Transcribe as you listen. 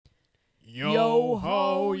Yo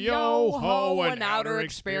ho, an outer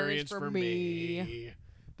experience for me.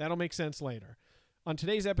 That'll make sense later. On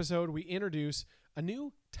today's episode, we introduce a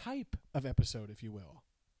new type of episode, if you will.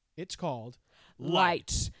 It's called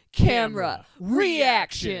Lights, Camera,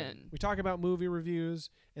 Reaction. We talk about movie reviews,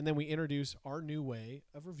 and then we introduce our new way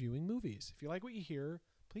of reviewing movies. If you like what you hear,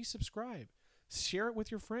 please subscribe. Share it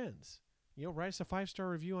with your friends. Write us a 5-star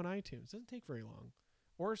review on iTunes. It doesn't take very long.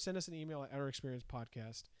 Or send us an email at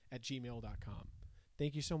outerexperiencepodcast@gmail.com.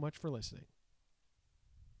 Thank you so much for listening.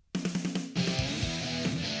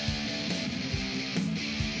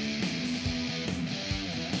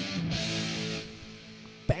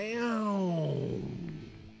 Bam!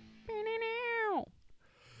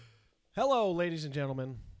 Hello, ladies and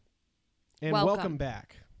gentlemen, and welcome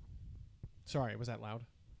back. Sorry, was that loud?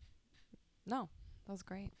 No, that was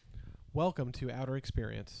great. Welcome to Outer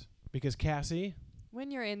Experience. Because Cassie, when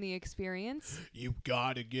you're in the experience, you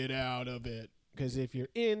gotta get out of it. Because if you're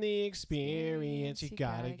in the experience, you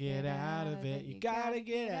gotta get out of it. You gotta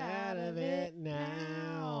get out of it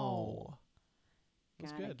now.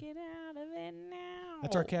 That's good. Get out of it now.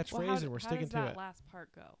 That's our catchphrase, and we're sticking to it. How does that last part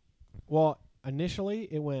go? Well, initially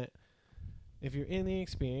it went, if you're in the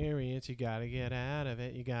experience, you gotta get out of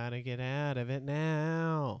it. You gotta get out of it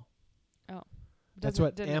now. Oh. That's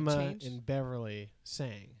what Emma and Beverly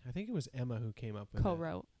sang. I think it was Emma who came up with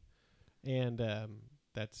co-wrote. And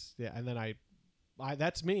that's and then I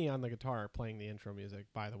that's me on the guitar playing the intro music,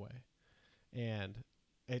 by the way. And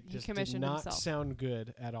it just did not sound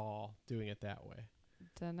good at all doing it that way.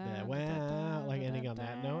 Like ending on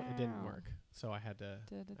that note, it didn't work. So I had to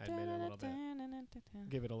I made it a little bit,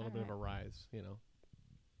 give it a little bit of a rise,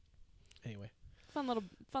 Anyway. Fun little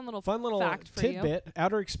fact for tidbit. You.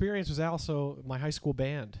 Outer Experience was also my high school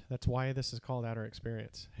band. That's why this is called Outer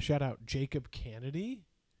Experience. Shout out Jacob Kennedy.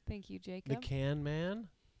 Thank you, Jacob. The Can Man.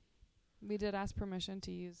 We did ask permission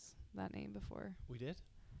to use that name before. We did?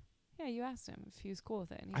 Yeah, you asked him if he was cool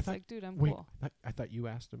with it. And he's like, dude, I'm cool. I thought you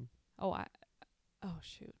asked him. Oh,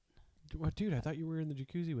 shoot. Dude, I thought you were in the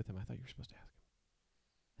jacuzzi with him. I thought you were supposed to ask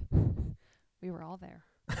him. We were all there.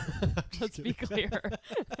 Let's be clear.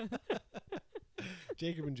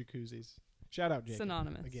 Jacob and jacuzzis. Shout out Jacob.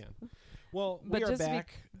 Synonymous. Again. Well, we are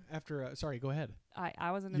back after... sorry, go ahead. I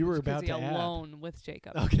wasn't in the jacuzzi alone with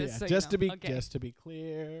Jacob. Okay, just to be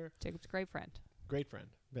clear. Jacob's a great friend. Great friend.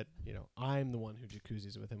 But, I'm the one who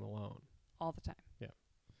jacuzzis with him alone. All the time. Yeah.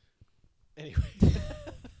 Anyway.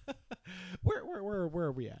 Where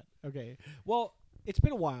are we at? Okay. Well, it's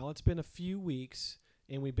been a while. It's been a few weeks,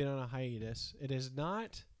 and we've been on a hiatus. It is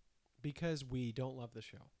not because we don't love the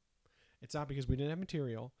show. It's not because we didn't have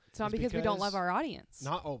material. It's not because we don't love our audience.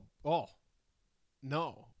 No,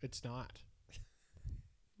 it's not.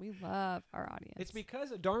 We love our audience. It's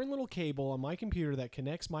because a darn little cable on my computer that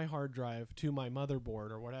connects my hard drive to my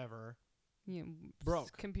motherboard or whatever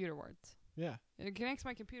broke. Computer words. Yeah. It connects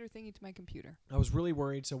my computer thingy to my computer. I was really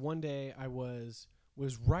worried. So one day I was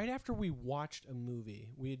right after we watched a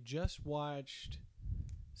movie. We had just watched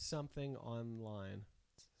something online,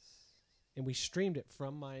 and we streamed it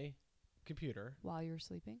from my computer. While you were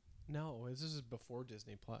sleeping? No, this is before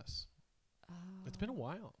Disney Plus. Oh. It's been a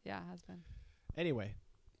while. Yeah, it has been. Anyway,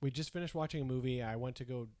 we just finished watching a movie. I went to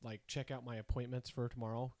go check out my appointments for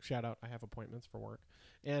tomorrow. Shout out, I have appointments for work.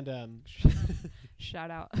 And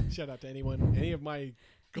shout out to anyone, any of my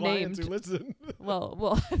clients who listen. well,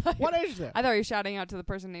 what is that? I thought you were shouting out to the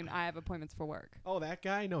person named I have appointments for work. Oh, that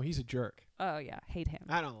guy? No, he's a jerk. Oh yeah, hate him.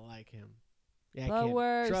 I don't like him. Yeah, the I can't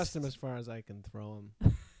worst. Trust him as far as I can throw him.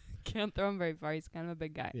 Can't throw him very far. He's kind of a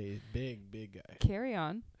big guy. Yeah, he's big guy. Carry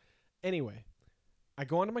on. Anyway, I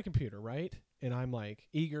go onto my computer, right? And I'm like,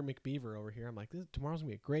 eager McBeaver over here. I'm like, tomorrow's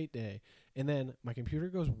going to be a great day. And then my computer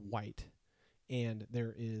goes white, and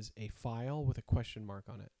there is a file with a question mark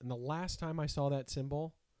on it. And the last time I saw that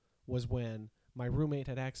symbol was when my roommate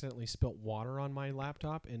had accidentally spilt water on my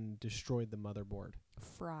laptop and destroyed the motherboard.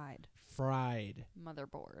 Fried.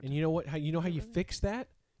 Motherboard. And you know what? How you fix that?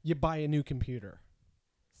 You buy a new computer.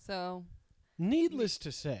 So, needless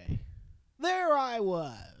to say, there I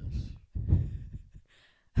was.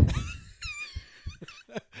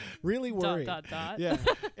 Really worried. ... Yeah.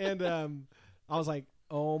 And I was like,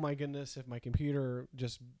 oh my goodness, if my computer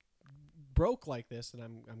just broke like this, then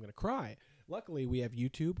I'm going to cry. Luckily, we have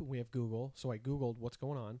YouTube, we have Google, so I Googled what's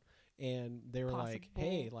going on, and they were like,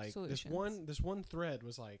 hey, solutions. this one thread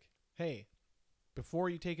was like, hey, before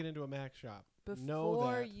you take it into a Mac shop, know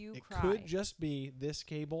that it could just be this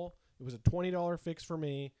cable. It was a $20 fix for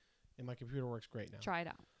me, and my computer works great now. Try it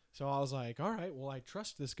out. So I was like, all right, well, I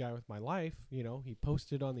trust this guy with my life. He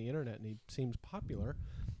posted on the internet, and he seems popular.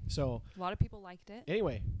 So a lot of people liked it.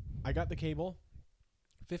 Anyway, I got the cable.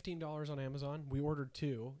 $15 on Amazon. We ordered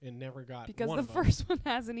 2 and never got because one the of them. first one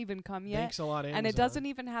hasn't even come yet. Thanks a lot, Amazon. And it doesn't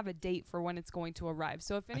even have a date for when it's going to arrive.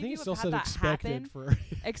 So if any I think of it you still have says had that expected happen, for.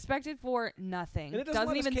 expected for nothing. And it doesn't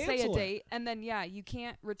let us even say a cancel it. date. And then you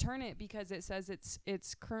can't return it because it says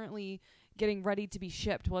it's currently getting ready to be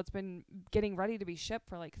shipped. Well, it's been getting ready to be shipped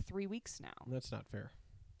for like 3 weeks now. That's not fair.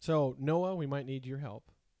 So Noah, we might need your help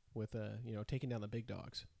with taking down the big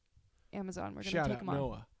dogs. Amazon, we're gonna Shout take out them on.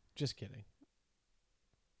 Noah. Just kidding.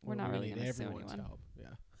 We're not really need gonna sue everyone's anyone. help.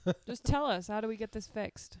 Yeah. Just tell us, how do we get this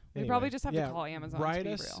fixed? We Anyway, probably just have to call Amazon Write to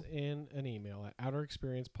be us real. in an email at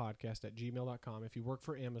outerexperiencepodcast@gmail.com if you work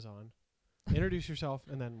for Amazon. Introduce yourself,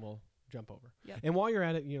 and then we'll jump over. Yep. And while you're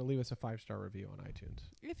at it, leave us a 5-star review on iTunes.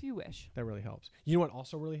 If you wish. That really helps. You know what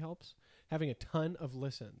also really helps? Having a ton of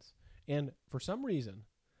listens. And for some reason,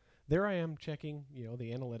 there I am checking, the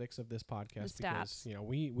analytics of this podcast The because,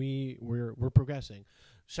 stats. we're progressing.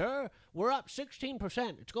 Sir, we're up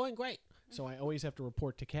 16%. It's going great. So I always have to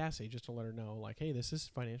report to Cassie just to let her know, like, hey, this is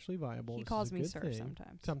financially viable. He This calls is a me good sir thing.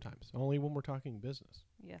 sometimes. Sometimes. Only when we're talking business.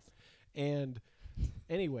 Yes. And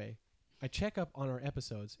anyway, I check up on our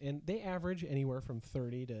episodes, and they average anywhere from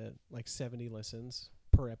 30 to like 70 listens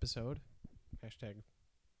per episode. Hashtag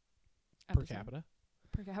per capita.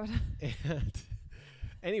 Per capita. And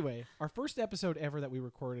anyway, our first episode ever that we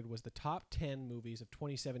recorded was the top 10 movies of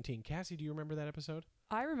 2017. Cassie, do you remember that episode?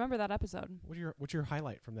 I remember that episode. What's your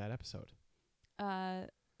highlight from that episode? When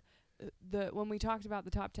we talked about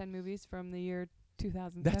the top 10 movies from the year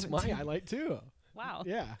 2017. That's my highlight too. Wow.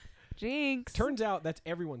 Yeah. Jinx. Turns out that's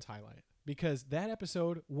everyone's highlight because that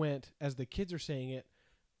episode went, as the kids are saying it,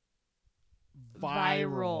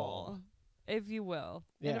 viral. If you will.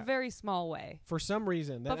 Yeah. In a very small way. For some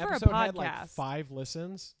reason, that But for a episode had like podcast. 5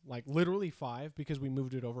 listens, like literally 5, because we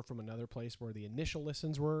moved it over from another place where the initial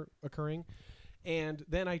listens were occurring. And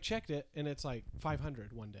then I checked it, and it's like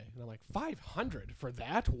 500 one day. And I'm like, 500 for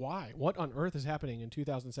that? Why? What on earth is happening in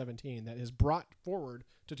 2017 that is brought forward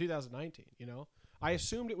to 2019, I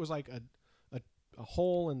assumed it was like a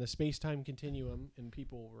hole in the space-time continuum, and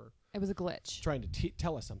people were... It was a glitch. Trying to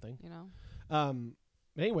tell us something.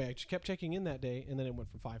 Anyway, I just kept checking in that day, and then it went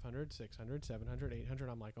from 500, 600, 700, 800.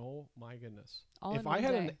 I'm like, oh, my goodness. If I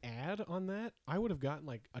had an ad on that, I would have gotten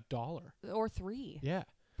like $1. Or 3. Yeah.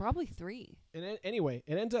 Probably 3. And anyway,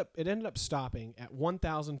 it ended up stopping at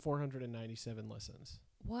 1,497 listens.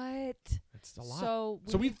 What? That's a lot. So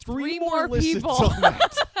we need had 3 more listens people. on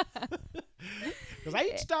that. Because I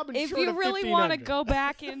ain't stopping If short you of really want to 1,500. go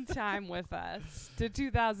back in time with us to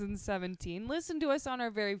 2017, listen to us on our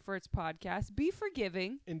very first podcast. Be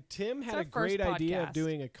forgiving. And Tim had our a great first idea of podcast.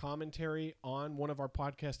 doing a commentary on one of our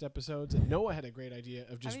podcast episodes, and Noah had a great idea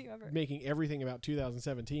of just making everything about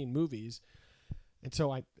 2017 movies. And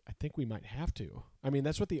so I think we might have to. I mean,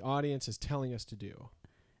 that's what the audience is telling us to do.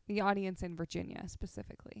 The audience in Virginia,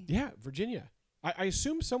 specifically. Yeah, Virginia. I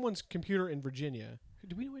assume someone's computer in Virginia.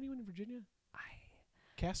 Do we know anyone in Virginia?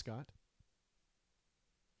 Cascott.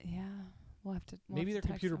 Yeah, we'll have to. Maybe their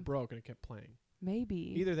text computer them. broke and it kept playing.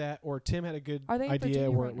 Maybe. Either that, or Tim had a good Are they in idea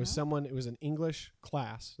Virginia where right it was now? it was an English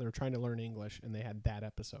class. They were trying to learn English, and they had that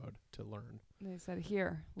episode to learn. They said,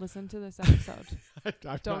 "Here, listen to this episode." I'm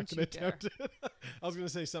not Don't going to you dare. attempt it. I was going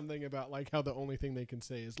to say something about like how the only thing they can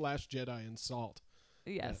say is Last Jedi and salt.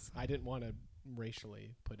 Yes. I didn't want to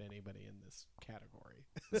racially put anybody in this category.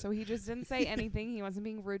 So he just didn't say anything. He wasn't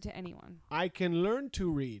being rude to anyone. I can learn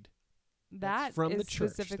to read. That from is the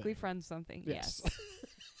church specifically thing. from something. Yes. Yes.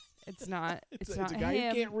 It's not. It's not a guy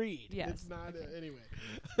him. who can't read. Yes. It's not Okay. anyway.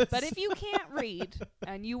 But if you can't read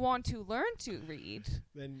and you want to learn to read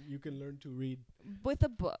then you can learn to read. with a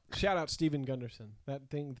book, Shout out Steven Gunderson. That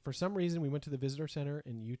thing, for some reason, we went to the visitor center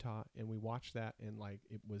in Utah and we watched that, and like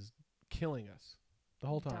it was killing us the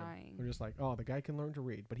whole time. Dying. We're just like, oh, the guy can learn to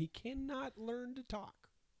read, but he cannot learn to talk.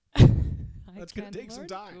 That's gonna can take some learn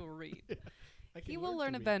time. to read. I can He will to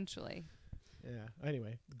learn read. eventually. Yeah.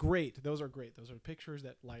 Anyway, great. Those are great. Those are pictures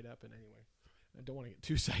that light up. And anyway, I don't want to get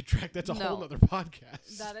too sidetracked. That's a whole No. nother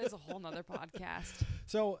podcast. That is a whole nother podcast.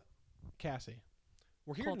 So, Cassie,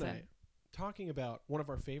 we're here Colton. tonight talking about one of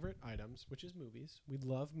our favorite items, which is movies. We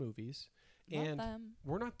love movies. Love And them.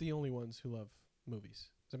 we're not the only ones who love movies.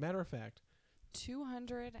 As a matter of fact,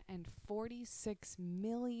 246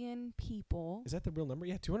 million people. is that the real number?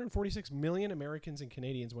 Yeah, 246 million Americans and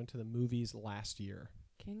Canadians went to the movies last year.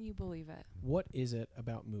 Can you believe it? What is it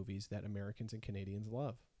about movies that Americans and Canadians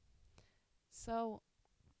love? So,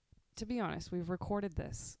 to be honest, we've recorded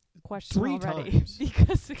this question 3 already times.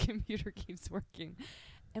 because the computer keeps working.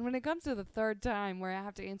 And when it comes to the third time where I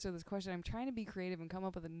have to answer this question, I'm trying to be creative and come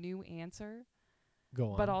up with a new answer.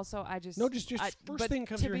 Go on. But also, I just first thing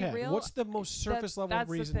comes to your head. Real, what's the most surface level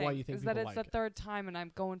reason why you think people like it? That it's the third time and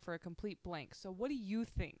I'm going for a complete blank. So what do you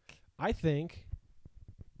think? I think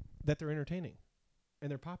that they're entertaining and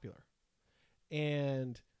they're popular.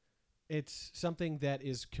 And it's something that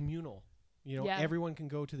is communal. Everyone can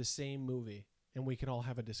go to the same movie and we can all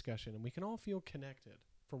have a discussion and we can all feel connected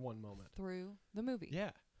for one moment. Through the movie.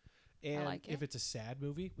 Yeah. And like if it's a sad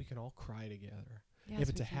movie, we can all cry together. Yes, if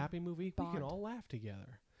it's a happy movie, bond. we can all laugh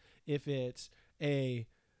together. If it's a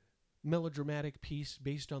melodramatic piece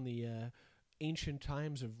based on the ancient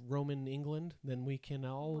times of Roman England, then we can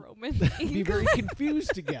all be very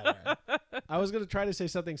confused together. I was going to try to say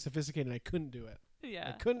something sophisticated, and I couldn't do it. Yeah.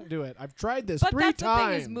 I couldn't do it. I've tried this 3 times. But that's the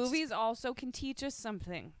thing is movies also can teach us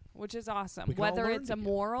something, which is awesome. Whether it's a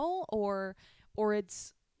moral or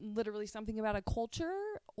it's literally something about a culture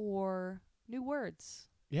or new words.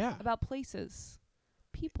 Yeah. About places,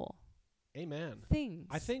 people. Amen. Things.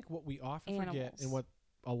 I think what we often animals. forget and what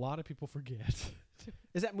a lot of people forget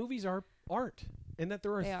is that movies are art and that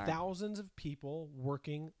there are thousands of people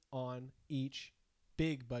working on each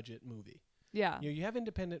big budget movie. Yeah. You have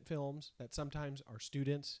independent films that sometimes are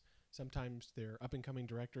students, sometimes they're up and coming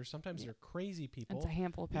directors, sometimes they're crazy people. It's a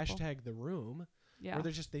handful of people. Hashtag The Room. Yeah. Where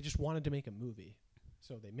they just wanted to make a movie.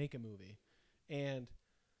 So they make a movie. And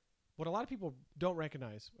what a lot of people don't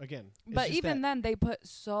recognize, again, but even then they put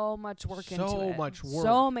so much work into it. So much work.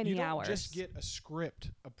 So many You hours. don't just get a script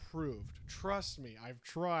approved. Trust me, I've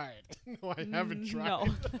tried. No, I haven't tried. No.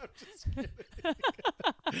 I'm just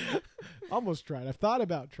kidding. Almost tried. I've thought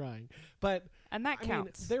about trying. And that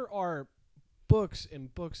counts. There are books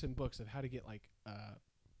and books and books of how to get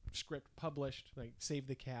script published, like Save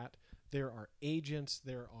the Cat. There are agents.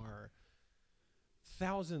 There are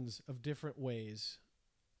thousands of different ways.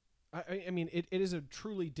 I mean, it is a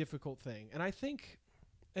truly difficult thing. And I think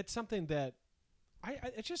it's something that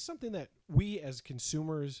it's just something that we as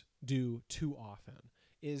consumers do too often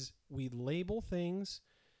is we label things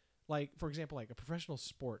like, for example, like a professional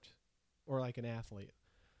sport or like an athlete.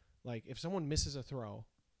 Like if someone misses a throw,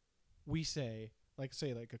 we say, like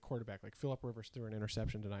a quarterback, like Phillip Rivers threw an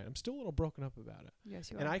interception tonight. I'm still a little broken up about it. Yes,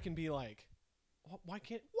 you are. And I can be like, why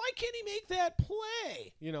can't he make that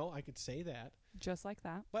play? I could say that. Just like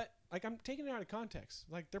that. But I'm taking it out of context.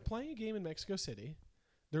 Like they're playing a game in Mexico City.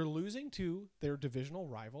 They're losing to their divisional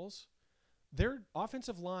rivals. Their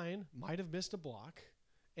offensive line might have missed a block.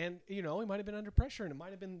 And, he might have been under pressure and it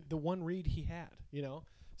might have been the one read he had,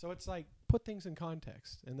 So it's like put things in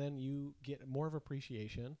context and then you get more of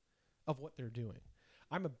appreciation of what they're doing.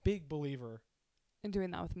 I'm a big believer in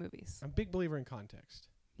doing that with movies. I'm a big believer in context.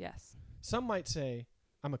 Yes. Some might say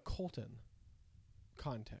I'm a Colton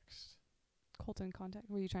context. Colton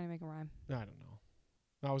context? Were you trying to make a rhyme? I don't know.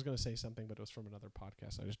 I was going to say something, but it was from another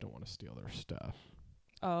podcast. I just don't want to steal their stuff.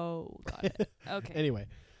 Oh, got it. Okay. Anyway,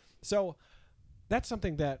 so that's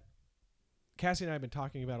something that Cassie and I have been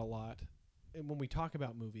talking about a lot. And when we talk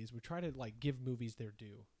about movies, we try to give movies their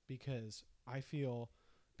due because I feel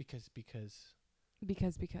because.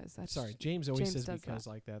 That's sorry, James always says because that.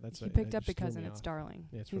 Like that. That's he picked up because and it's darling.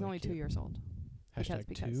 Yeah, it's He's really only cute. 2 years old. Hashtag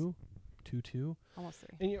two. Almost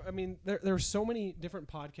 3. And there are so many different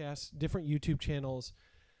podcasts, different YouTube channels.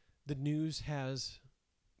 The news has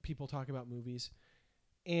people talk about movies,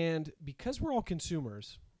 and because we're all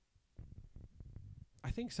consumers,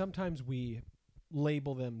 I think sometimes we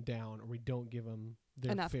label them down or we don't give them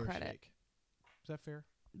their enough fair credit. shake. Is that fair?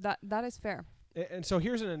 That is fair. And so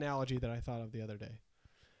here's an analogy that I thought of the other day.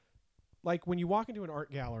 Like when you walk into an art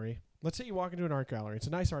gallery, let's say you walk into an art gallery. It's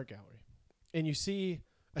a nice art gallery, and you see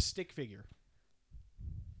a stick figure.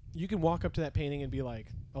 You can walk up to that painting and be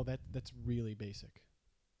like, "Oh, that's really basic.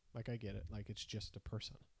 Like I get it. Like it's just a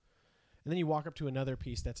person." And then you walk up to another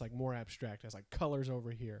piece that's like more abstract. It has like colors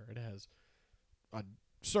over here. It has a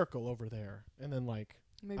circle over there, and then like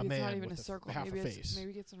maybe it's not even a circle. Maybe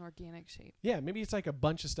it's an organic shape. Yeah, maybe it's like a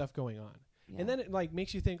bunch of stuff going on. Yeah. And then it like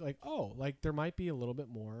makes you think like, oh, like there might be a little bit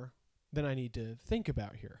more than I need to think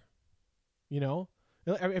about here.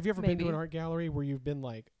 Have you ever been to an art gallery where you've been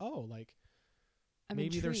like, oh, like maybe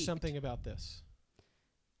intrigued. there's something about this?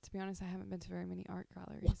 To be honest, I haven't been to very many art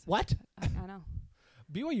galleries. What? I know.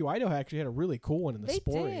 BYU Idaho actually had a really cool one in the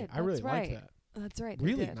Sporty. Did. I really right. liked that. That's right.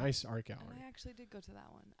 Really nice art gallery. And I actually did go to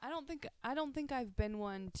that one. I don't think I've been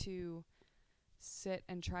one to sit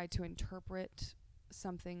and try to interpret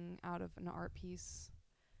something out of an art piece.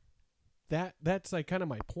 That's like kind of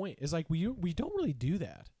my point. Is like we don't really do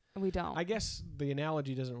that. We don't. I guess the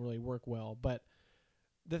analogy doesn't really work well, but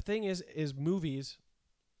the thing is movies,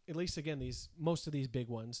 at least again most of these big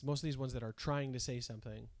ones, most of these ones that are trying to say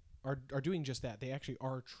something, are doing just that. They actually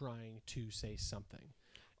are trying to say something.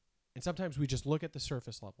 And sometimes we just look at the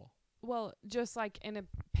surface level. Well, just like in a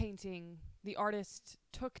painting, the artist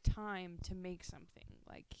took time to make something.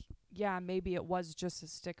 Like, yeah, maybe it was just a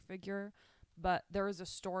stick figure, but there is a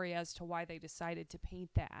story as to why they decided to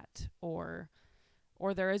paint that, or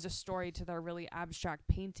there is a story to their really abstract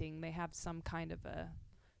painting. They have some kind of a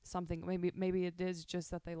something. Maybe it is just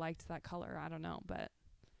that they liked that color. I don't know, but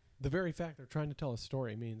the very fact they're trying to tell a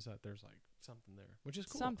story means that there's like something there, which is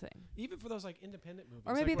cool. Something. Even for those like independent movies.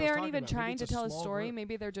 Or maybe like they aren't even trying to tell a story. Group.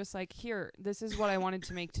 Maybe they're just like, here, this is what I wanted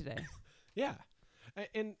to make today. Yeah.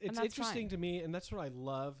 And it's interesting fine. to me, and that's what I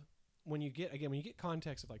love when you get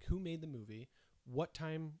context of like who made the movie, what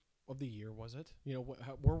time of the year was it,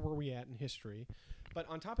 where were we at in history. But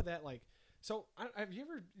on top of that, like, so have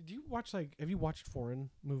you watched foreign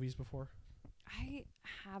movies before? I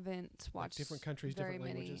haven't watched like different countries, different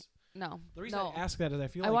languages. No. The reason I ask that is I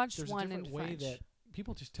feel like there's a different way that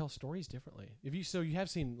people just tell stories differently. You have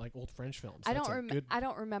seen like old French films. I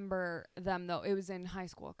don't remember them though. It was in high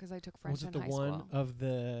school because I took French in high school. Was it the one of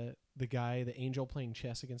the guy, the angel playing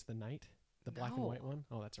chess against the knight, the black and white one?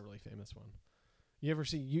 Oh, that's a really famous one. You ever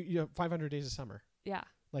see you 500 Days of Summer? Yeah.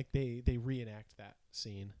 Like they reenact that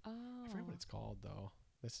scene. Oh. I forget what it's called though.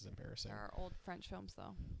 This is embarrassing. There are old French films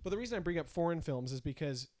though. But the reason I bring up foreign films is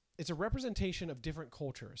because it's a representation of different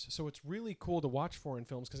cultures. So it's really cool to watch foreign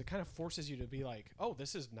films because it kind of forces you to be like, oh,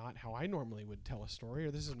 this is not how I normally would tell a story,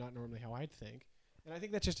 or this is not normally how I'd think. And I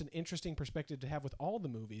think that's just an interesting perspective to have with all the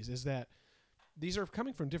movies, is that these are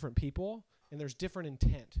coming from different people and there's different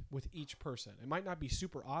intent with each person. It might not be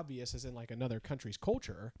super obvious as in like another country's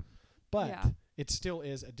culture, but it still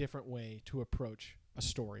is a different way to approach a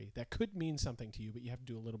story that could mean something to you, but you have to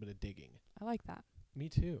do a little bit of digging. I like that. Me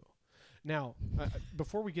too. Now,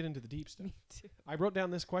 before we get into the deep stuff, Me too. I wrote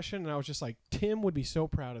down this question, and I was just like, Tim would be so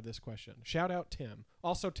proud of this question. Shout out, Tim.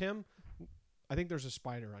 Also, Tim, I think there's a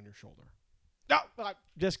spider on your shoulder. No,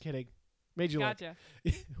 just kidding. Made you Gotcha.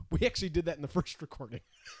 We actually did that in the first recording.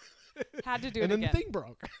 Had to do it again. And then again. the thing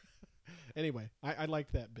broke. Anyway, I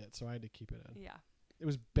liked that bit, so I had to keep it in. Yeah. It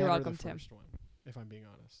was better welcome, the first one, if I'm being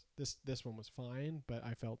honest. This one was fine, but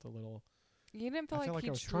I felt a little... You didn't feel like I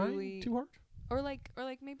was trying too hard? Or like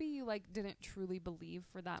maybe you like didn't truly believe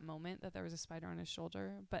for that moment that there was a spider on his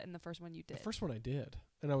shoulder, but in the first one you did. The first one I did,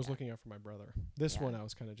 and I was looking out for my brother. This one I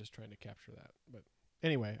was kind of just trying to capture that. But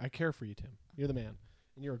anyway, I care for you, Tim. You're the man,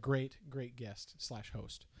 and you're a great, great guest /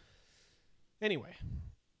 host. Anyway,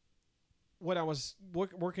 when I was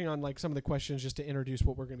working on like some of the questions just to introduce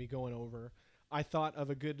what we're going to be going over, I thought of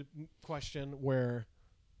a good question where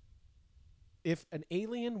if an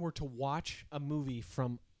alien were to watch a movie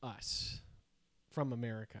from us, from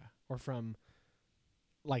America, or from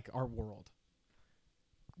like our world,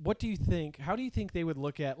 what do you think? How do you think they would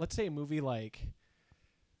look at, let's say, a movie like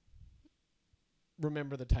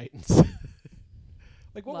Remember the Titans?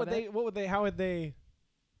 Like how would they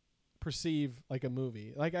perceive like a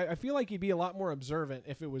movie? Like I feel like you'd be a lot more observant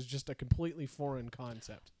if it was just a completely foreign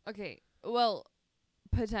concept. Okay, well,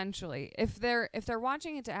 potentially. If they're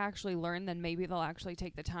watching it to actually learn, then maybe they'll actually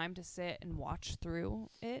take the time to sit and watch through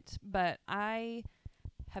it. But I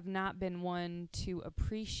have not been one to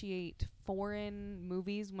appreciate foreign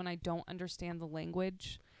movies when I don't understand the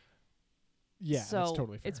language. Yeah, so that's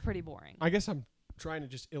totally fair. It's pretty boring. I guess I'm trying to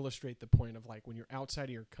just illustrate the point of like when you're outside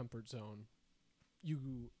of your comfort zone,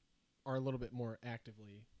 you are a little bit more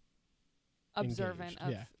actively observant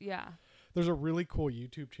engaged. of yeah. There's a really cool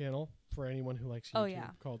YouTube channel for anyone who likes YouTube yeah.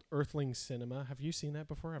 called Earthling Cinema. Have you seen that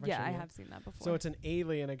before? I have seen that before. So it's an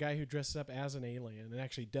alien, a guy who dresses up as an alien and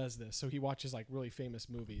actually does this. So he watches like really famous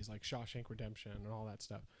movies like Shawshank Redemption and all that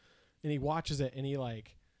stuff. And he watches it and he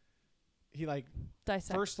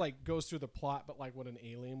dissect. First like goes through the plot, but like what an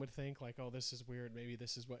alien would think, like, oh, this is weird, maybe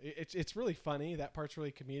this is what it's really funny. That part's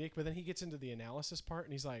really comedic, but then he gets into the analysis part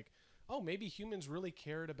and he's like, oh, maybe humans really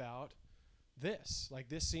cared about this. Like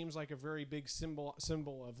this seems like a very big symbol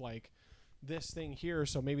of like this thing here,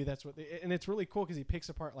 so maybe that's what and it's really cool because he picks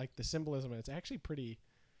apart like the symbolism, and it's actually pretty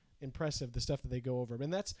impressive, the stuff that they go over.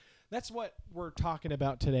 And that's what we're talking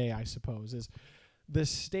about today, I suppose, is the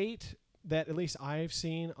state that at least I've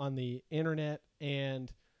seen on the internet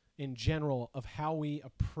and in general of how we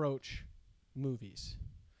approach movies,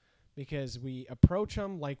 because we approach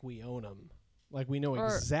them like we own them, like we know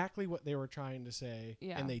exactly what they were trying to say,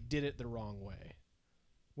 and they did it the wrong way.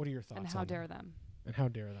 What are your thoughts? And how dare them? And how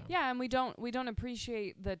dare them? Yeah, and we don't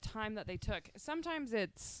appreciate the time that they took. Sometimes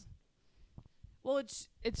it's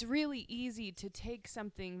really easy to take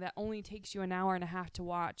something that only takes you an hour and a half to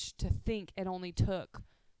watch to think it only took,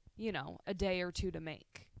 a day or two to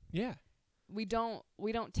make. Yeah. we don't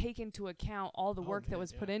take into account all the work that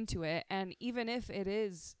was put into it. And even if it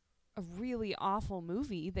is a really awful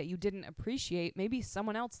movie that you didn't appreciate, maybe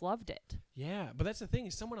someone else loved it. Yeah, but that's the thing,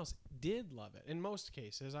 is someone else did love it. In most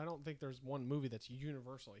cases, I don't think there's one movie that's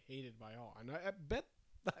universally hated by all. And I bet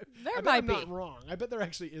I'm not wrong. I bet there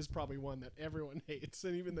actually is probably one that everyone hates,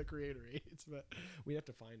 and even the creator hates. But we have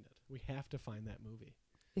to find it. We have to find that movie.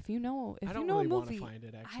 If you know I don't you know really a movie, want to find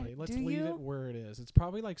it. Actually, let's leave it where it is. It's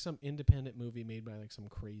probably like some independent movie made by like some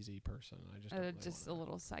crazy person. I just don't really just a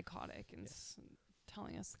little psychotic and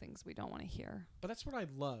telling us things we don't want to hear. But that's what I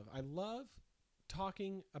love. I love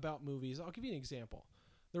talking about movies. I'll give you an example.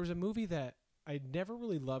 There was a movie that I never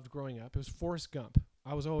really loved growing up. It was Forrest Gump.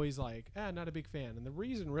 I was always like, not a big fan. And the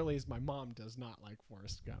reason really is my mom does not like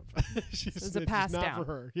Forrest Gump. It's a pass down. Not for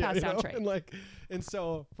her. Pass down trait. And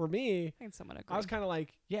so for me, I was kind of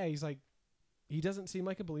like, he's like, he doesn't seem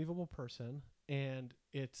like a believable person. And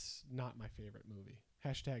it's not my favorite movie.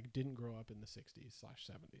 # didn't grow up in the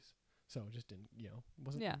 60s/70s. So it just didn't,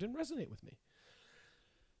 didn't resonate with me.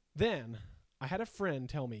 Then I had a friend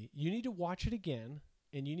tell me, you need to watch it again,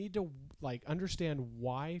 and you need to like understand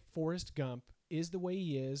why Forrest Gump is the way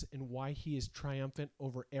he is and why he is triumphant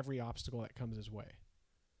over every obstacle that comes his way.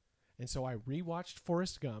 And so I rewatched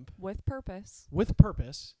Forrest Gump with purpose,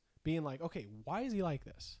 being like, okay, why is he like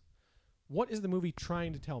this? What is the movie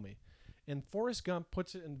trying to tell me? And Forrest Gump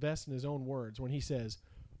puts it best in his own words when he says,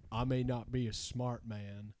 I may not be a smart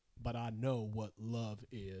man, but I know what love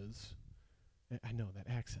is. I know that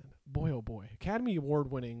accent. Boy, oh boy. Academy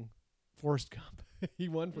Award winning Forrest Gump. He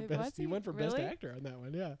won for best. He won for best actor on that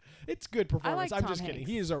one. Yeah, it's good performance. I'm just kidding.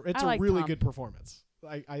 It's a really good performance.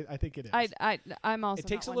 I think it is. I'm also. It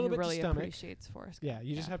takes not a little one who bit really to stomach. Appreciates Forrest Gump. Yeah,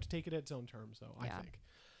 you just have to take it at its own terms, though. I think.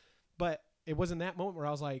 But it was in that moment where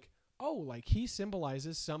I was like, oh, like he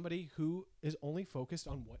symbolizes somebody who is only focused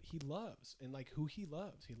on what he loves and like who he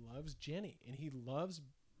loves. He loves Jenny and he loves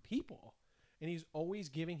people, and he's always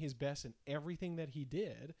giving his best in everything that he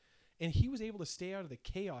did. And he was able to stay out of the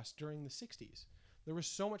chaos during the 60s. There was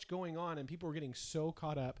so much going on, and people were getting so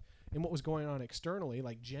caught up in what was going on externally.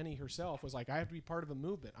 Like Jenny herself was like, I have to be part of a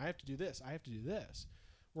movement. I have to do this. I have to do this.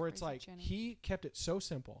 Where it's like Jenny. He kept it so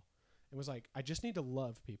simple. It was like, I just need to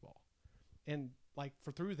love people. And like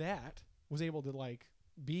through that was able to like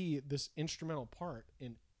be this instrumental part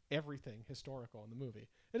in everything historical in the movie.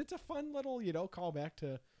 And it's a fun little, callback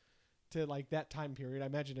to like that time period. I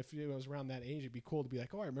imagine if it was around that age, it'd be cool to be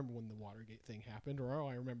like, oh, I remember when the Watergate thing happened, or oh,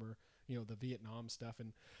 I remember, the Vietnam stuff.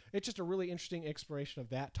 And it's just a really interesting exploration of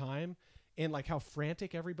that time and like how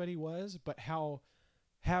frantic everybody was, but how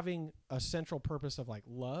having a central purpose of like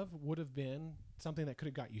love would have been something that could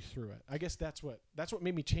have got you through it. I guess that's what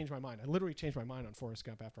made me change my mind. I literally changed my mind on Forrest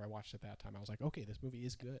Gump after I watched it that time. I was like, okay, this movie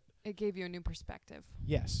is good. It gave you a new perspective.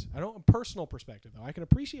 Yes. I don't a personal perspective though. I can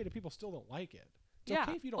appreciate if people still don't like it. It's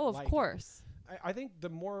okay if you don't like it. Of course. I think the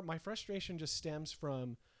more my frustration just stems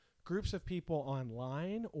from groups of people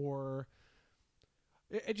online, or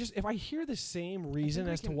it just, if I hear the same reason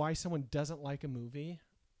as to why someone doesn't like a movie,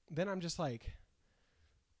 then I'm just like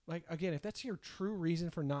again, if that's your true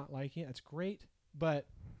reason for not liking it, that's great. But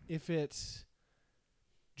if it's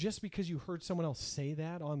just because you heard someone else say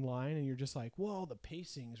that online and you're just like, well, the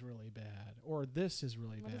pacing's really bad, or this is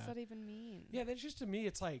really bad. What does that even mean? Yeah, that's just, to me,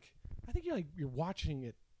 it's like, I think you're watching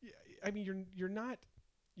it. I mean, you're not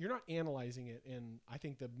analyzing it in, I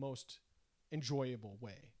think, the most enjoyable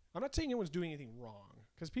way. I'm not saying anyone's doing anything wrong,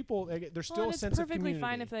 because people, there's still a sense of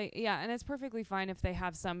community. And it's perfectly fine if they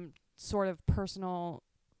have some sort of personal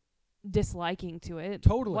disliking to it.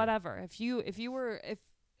 Totally. Whatever.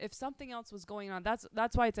 If something else was going on,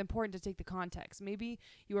 that's why it's important to take the context. Maybe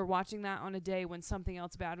you were watching that on a day when something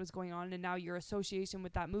else bad was going on, and now your association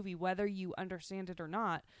with that movie, whether you understand it or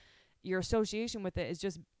not, your association with it is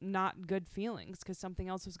just not good feelings because something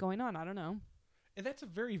else was going on. I don't know. And that's a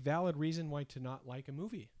very valid reason why to not like a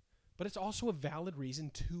movie. But it's also a valid reason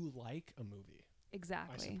to like a movie.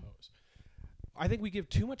 Exactly. I suppose. I think we give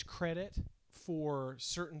too much credit for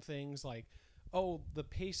certain things like, oh, the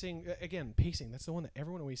pacing. Again, pacing, that's the one that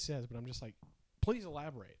everyone always says, but I'm just like, please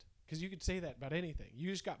elaborate. Because you could say that about anything. You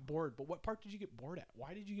just got bored, but what part did you get bored at?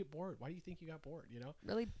 Why did you get bored? Why do you think you got bored,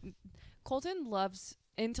 Really, Colton loves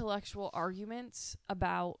intellectual arguments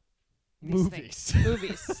about movies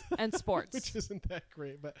and sports. Which isn't that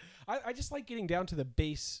great, but I just like getting down to the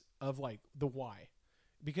base of like the why.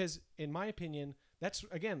 Because in my opinion, that's,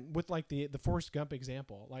 again, with like the Forrest Gump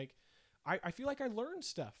example, like I feel like I learn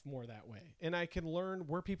stuff more that way, and I can learn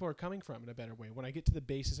where people are coming from in a better way when I get to the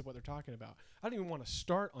basis of what they're talking about. I don't even want to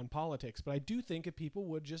start on politics, but I do think if people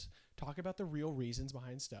would just talk about the real reasons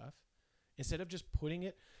behind stuff instead of just putting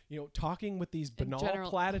it, talking with these banal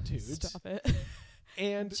platitudes. Stop it.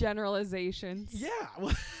 And generalizations. Yeah.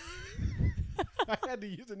 Well, I had to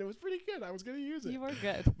use it and it was pretty good. I was going to use it. You were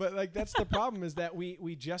good. But like, that's the problem, is that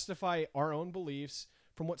we justify our own beliefs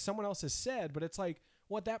from what someone else has said. But it's like,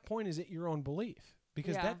 well, at that point, is it your own belief?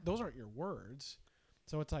 Because those aren't your words.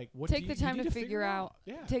 So it's like, what take the time to figure out.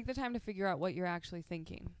 Yeah. Take the time to figure out what you're actually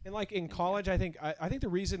thinking. And like in college, I think the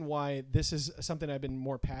reason why this is something I've been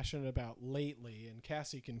more passionate about lately, and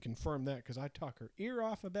Cassie can confirm that because I talk her ear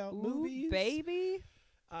off about movies. Baby.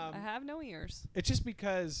 I have no ears. It's just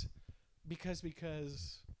because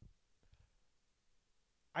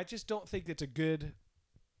I just don't think it's a good.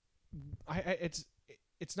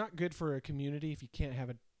 It's not good for a community if you can't have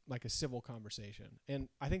a civil conversation. And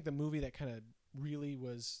I think the movie that kind of really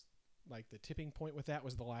was like the tipping point with that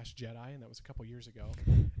was The Last Jedi, and that was a couple years ago.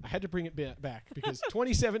 I had to bring it back because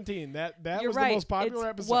 2017 that was the most popular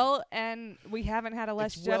episode. Well, and we haven't had a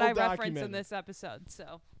Last Jedi reference in this episode,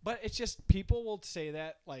 so. But it's just, people will say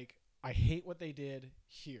that, like, I hate what they did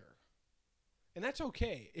here. And that's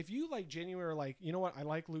okay. If you like genuinely are like, you know what, I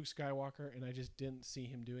like Luke Skywalker and I just didn't see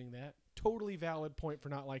him doing that, totally valid point for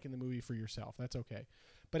not liking the movie for yourself. That's okay.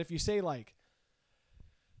 But if you say like,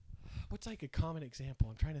 what's like a common example?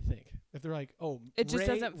 I'm trying to think. If they're like, oh, it just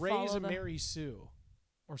doesn't Rey's a Mary Sue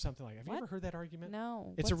or something like that. Have you ever heard that argument?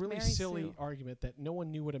 No. It's a really silly argument that no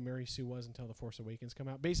one knew what a Mary Sue was until The Force Awakens come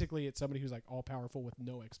out. Basically, it's somebody who's like all powerful with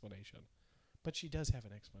no explanation. But she does have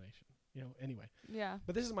an explanation. Anyway. Yeah.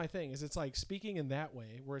 But this is my thing, is it's like speaking in that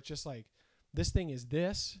way where it's just like, this thing is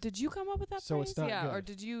this. Did you come up with that so phrase? It's not good. Or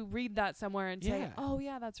did you read that somewhere and say, oh,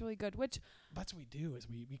 yeah, that's really good? Which that's what we do, is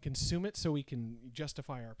we consume it so we can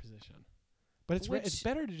justify our position. But it's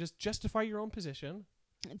better to just justify your own position.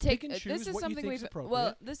 Pick and choose what you think is appropriate.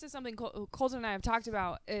 Well, this is something Colton and I have talked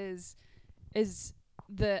about is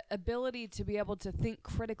the ability to be able to think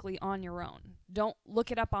critically on your own. Don't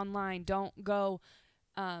look it up online. Don't go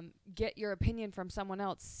get your opinion from someone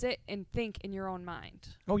else. Sit and think in your own mind.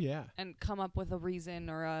 Oh, yeah. And come up with a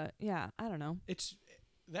reason or I don't know. It's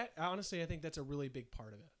that, honestly, I think that's a really big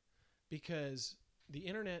part of it, because the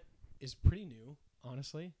internet is pretty new,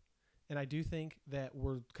 honestly. And I do think that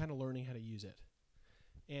we're kind of learning how to use it.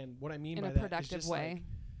 And what I mean by that is just productive way. like,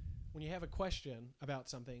 when you have a question about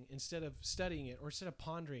something, instead of studying it or instead of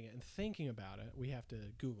pondering it and thinking about it, we have to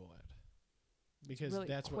Google it. Because really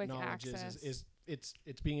that's what knowledge is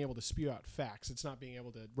it's being able to spew out facts. It's not being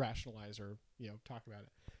able to rationalize or, talk about it.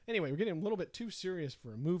 Anyway, we're getting a little bit too serious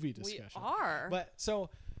for a movie discussion. We are. But so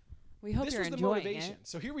we hope this you're was the enjoying motivation. it.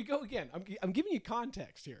 So here we go again. I'm giving you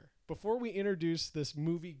context here. Before we introduce this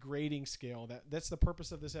movie grading scale, that's the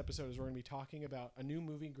purpose of this episode, is we're going to be talking about a new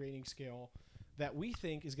movie grading scale that we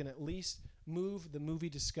think is going to at least move the movie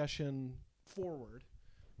discussion forward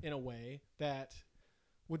in a way that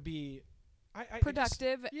would be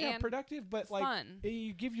productive and productive, but fun. Like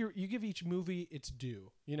you give each movie its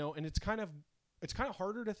due, and it's kind of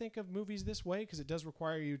harder to think of movies this way because it does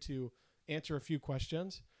require you to answer a few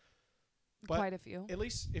questions. But quite a few. At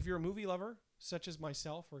least if you're a movie lover, such as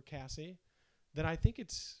myself or Cassie, then I think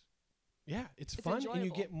it's fun enjoyable. And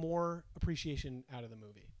you get more appreciation out of the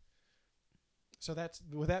movie. So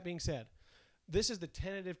with that being said, this is the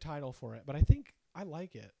tentative title for it, but I think I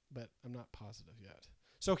like it, but I'm not positive yet.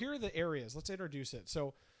 So here are the areas. Let's introduce it.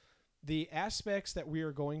 So the aspects that we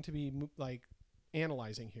are going to be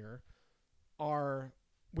analyzing here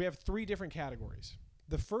we have 3 different categories.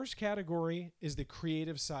 The first category is the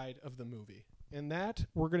creative side of the movie. And that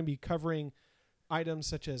we're going to be covering items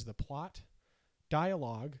such as the plot,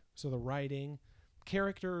 dialogue, so the writing,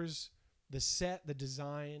 characters, the set, the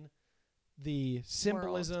design, the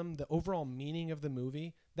symbolism, the overall meaning of the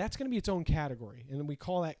movie. That's going to be its own category. And we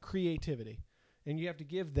call that creativity. And you have to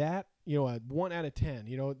give that, a 1 out of 10.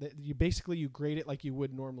 You grade it like you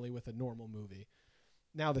would normally with a normal movie.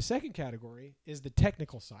 Now, the second category is the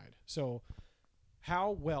technical side. So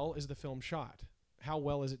how well is the film shot? How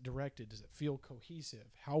well is it directed? Does it feel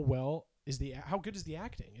cohesive? How good is the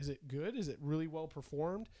acting? Is it good? Is it really well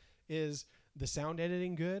performed? Is the sound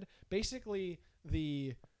editing good? Basically,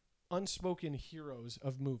 the unspoken heroes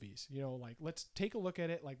of movies. Let's take a look at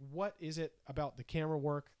it. Like, what is it about the camera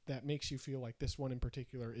work that makes you feel like this one in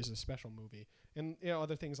particular is a special movie? And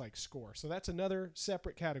other things like score. So that's another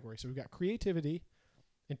separate category. So we've got creativity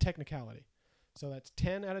and technicality. So that's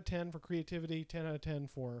 10 out of 10 for creativity, 10 out of 10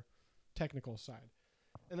 for technical side.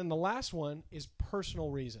 And then the last one is personal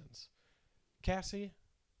reasons. Cassie,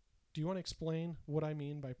 do you want to explain what I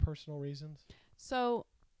mean by personal reasons? So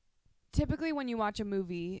typically when you watch a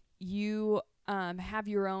movie, you have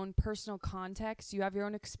your own personal context. You have your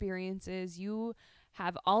own experiences. You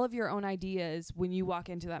have all of your own ideas when you walk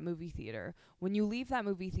into that movie theater. When you leave that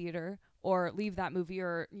movie theater or leave that movie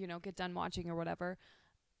or, get done watching or whatever,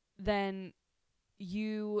 then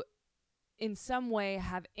you in some way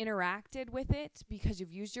have interacted with it because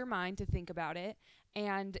you've used your mind to think about it,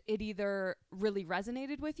 and it either really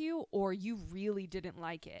resonated with you or you really didn't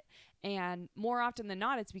like it. And more often than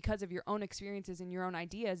not, it's because of your own experiences and your own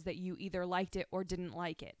ideas that you either liked it or didn't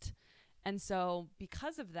like it. And so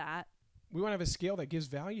because of that, we want to have a scale that gives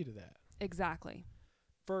value to that. Exactly.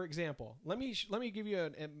 For example, let me give you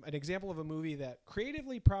an example of a movie that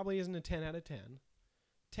creatively probably isn't a 10 out of 10.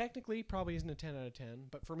 Technically probably isn't a 10 out of 10,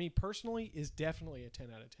 but for me personally is definitely a 10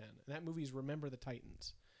 out of 10. And that movie is Remember the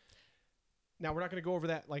Titans. Now, we're not going to go over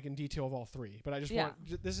that like in detail of all three, but I just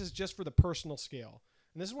want, this is just for the personal scale.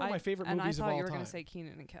 And this is one of my favorite movies of all time. And I thought you were going to say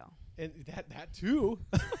Kenan and Kel. And that too.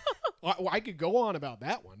 I could go on about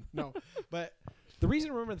that one. No, but the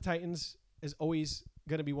reason Remember the Titans is always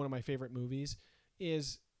going to be one of my favorite movies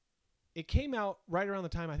is it came out right around the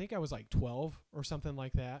time, I think I was like 12 or something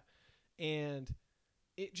like that. And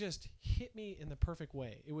it just hit me in the perfect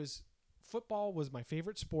way. Football was my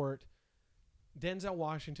favorite sport. Denzel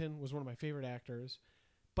Washington was one of my favorite actors.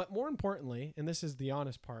 But more importantly, and this is the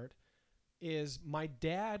honest part, is my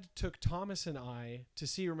dad took Thomas and I to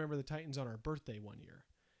see Remember the Titans on our birthday one year.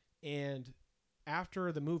 And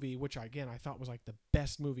after the movie, which again I thought was like the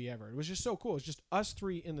best movie ever, it was just so cool. It was just us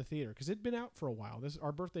three in the theater because it'd been out for a while.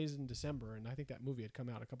 Our birthday's in December, and I think that movie had come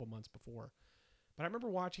out a couple months before. But I remember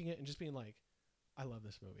watching it and just being like, I love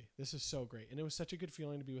this movie. This is so great. And it was such a good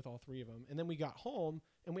feeling to be with all three of them. And then we got home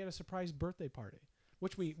and we had a surprise birthday party,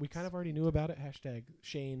 which we kind of already knew about it. Hashtag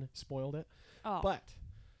Shane spoiled it. Oh. But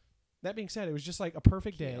that being said, it was just like a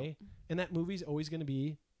perfect day. And that movie's always going to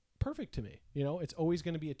be perfect to me. It's always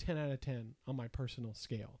going to be a 10 out of 10 on my personal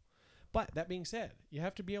scale. But that being said, you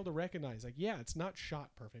have to be able to recognize, like, yeah, it's not shot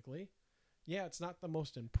perfectly. Yeah, it's not the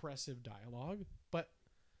most impressive dialogue, but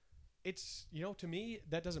it's, to me,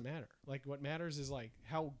 that doesn't matter. Like, what matters is like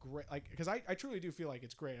how great, like, because I truly do feel like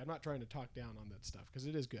it's great. I'm not trying to talk down on that stuff because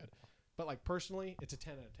it is good. But like personally, it's a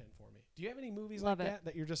 10 out of 10 for me. Do you have any movies like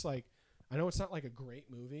that you're just like, I know it's not like a great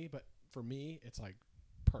movie, but for me, it's like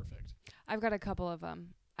perfect? I've got a couple of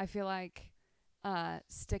them. I feel like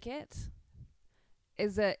Stick It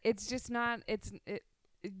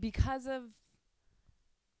because of,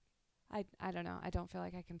 I don't know. I don't feel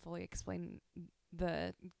like I can fully explain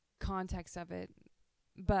the context of it,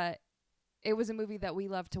 but it was a movie that we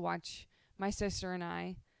loved to watch, my sister and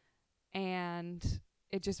I, and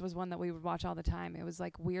it just was one that we would watch all the time. It was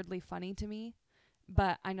like weirdly funny to me,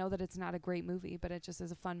 but I know that it's not a great movie, but it just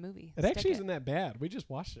is a fun movie. It actually isn't that bad. We just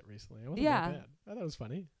watched it recently. It wasn't that bad. I thought it was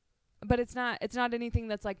funny. But it's not anything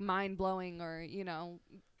that's like mind blowing or,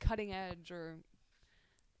 cutting edge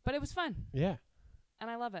but it was fun. Yeah. And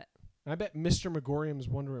I love it. I bet Mr. Megorium's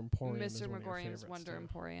Wonder Emporium is Mr. one Megorium's of your Wonder too.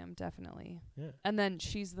 Emporium, definitely. Yeah. And then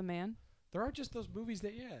She's the Man. There are just those movies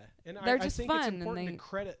that, and they're just I think fun, it's important to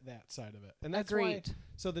credit that side of it. And that's Agreed. why,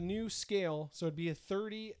 so the new scale, so it'd be a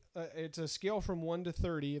 30, it's a scale from 1 to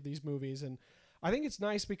 30 of these movies. And I think it's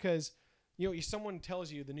nice because, someone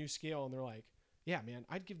tells you the new scale and they're like, yeah, man,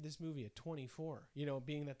 I'd give this movie a 24,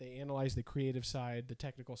 being that they analyze the creative side, the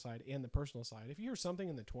technical side, and the personal side. If you hear something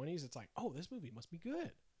in the 20s, it's like, oh, this movie must be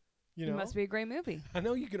good. It must be a great movie. I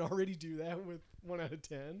know you can already do that with 1 out of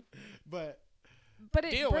 10, but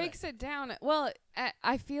it breaks it down. Well,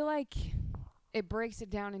 I feel like it breaks it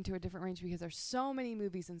down into a different range because there's so many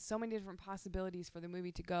movies and so many different possibilities for the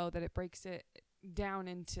movie to go that it breaks it down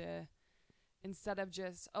into, instead of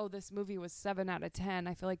just, oh, this movie was 7 out of 10,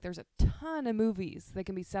 I feel like there's a ton of movies that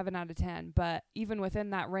can be 7 out of 10. But even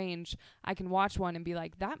within that range, I can watch one and be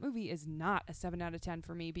like, that movie is not a 7 out of 10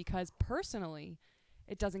 for me because personally,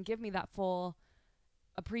 it doesn't give me that full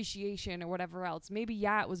appreciation or whatever else. Maybe,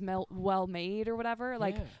 it was well made or whatever.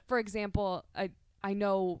 Like, for example, I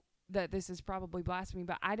know that this is probably blasphemy,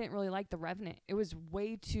 but I didn't really like The Revenant. It was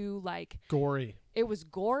way too, like... gory. It was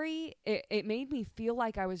gory. It made me feel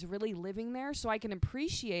like I was really living there, so I can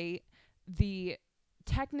appreciate the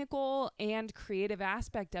technical and creative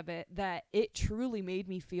aspect of it, that it truly made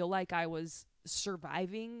me feel like I was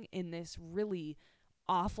surviving in this really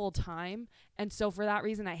awful time. And so for that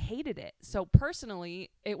reason, I hated it. So personally,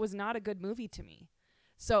 it was not a good movie to me.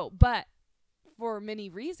 But for many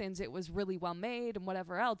reasons, it was really well made and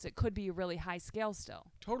whatever else. It could be a really high scale still.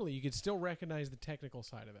 Totally. You could still recognize the technical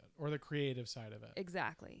side of it or the creative side of it.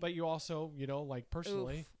 Exactly. But you also, like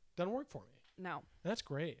personally, doesn't work for me. No. That's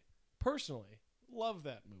great. Personally, love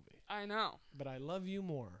that movie. I know. But I love you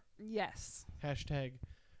more. Yes. Hashtag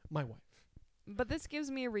my wife. But this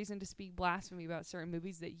gives me a reason to speak blasphemy about certain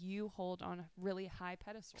movies that you hold on a really high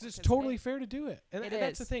pedestal. Because it's totally fair to do it. And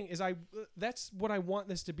that's the thing, is that's what I want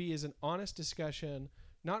this to be, is an honest discussion,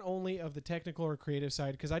 not only of the technical or creative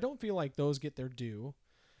side, because I don't feel like those get their due,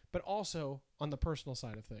 but also on the personal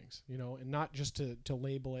side of things, you know, and not just to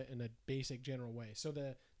label it in a basic general way. So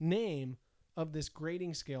the name of this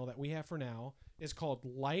grading scale that we have for now is called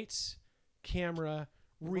Lights, Camera,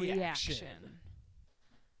 Reaction.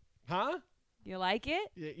 Huh? You like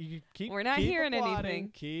it? You keep. We're not hearing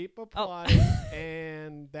anything. Keep applauding,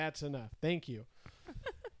 and that's enough. Thank you.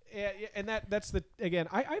 And that's the, again,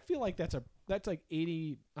 I feel like that's like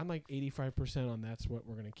 80. I'm like 85% on that's what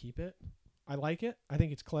we're gonna keep it. I like it. I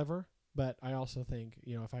think it's clever, but I also think,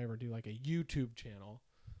 you know, if I ever do like a YouTube channel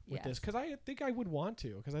with this, because I think I would want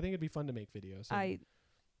to, because I think it'd be fun to make videos. I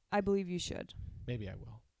believe you should. Maybe I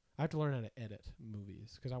will. I have to learn how to edit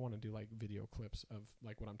movies, because I want to do like video clips of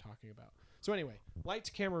like what I'm talking about. So anyway, lights,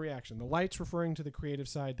 camera, reaction. The lights referring to the creative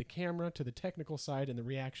side, the camera to the technical side, and the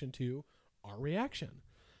reaction to our reaction.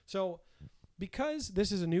 So because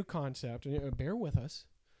this is a new concept, and bear with us,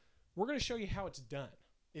 we're going to show you how it's done,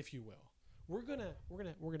 if you will. We're gonna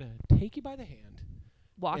take you by the hand,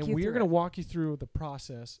 and we're gonna walk you through the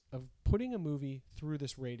process of putting a movie through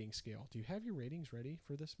this rating scale. Do you have your ratings ready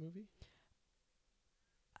for this movie?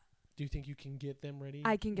 Do you think you can get them ready?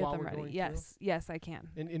 I can get them ready. Yes, I can.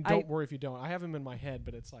 And don't worry if you don't. I have them in my head,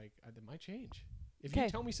 but it's like it might change. If you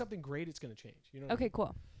tell me something great, it's gonna change. You know? What I mean?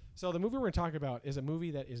 Cool. So the movie we're gonna talk about is a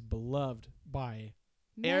movie that is beloved by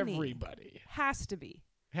everybody. Has to be.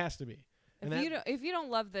 If you don't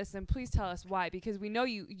love this, then please tell us why, because we know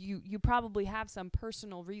you probably have some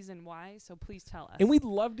personal reason why, so please tell us. And we'd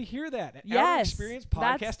love to hear that at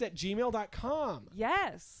outerexperiencepodcast@gmail.com.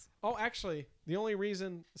 Yes. Oh, actually, the only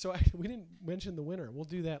reason, we didn't mention the winner. We'll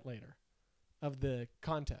do that later of the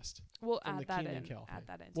contest. We'll add that in.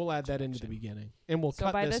 We'll add that into the beginning, and we'll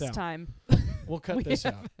cut this out. So by this time, we'll cut this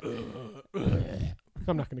out.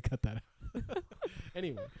 I'm not going to cut that out.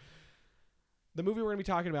 Anyway. The movie we're going to be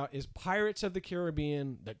talking about is Pirates of the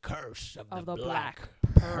Caribbean, The Curse of the Black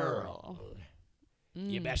Pearl.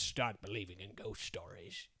 You best start believing in ghost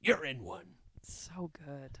stories. You're in one. So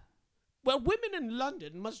good. Well, women in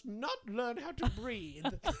London must not learn how to breathe.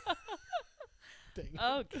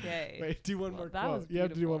 Okay. Wait, do one more quote. You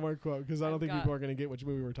have to do one more quote, because I don't think people are going to get which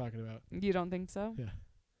movie we're talking about. You don't think so? Yeah.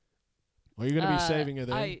 Well, you're going to be saving her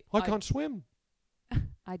then. I can't swim.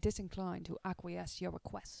 I disincline to acquiesce your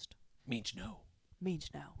request. Means no.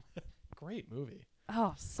 Great movie.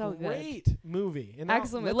 Oh, so Great movie. And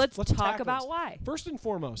excellent. Let's talk about why. First and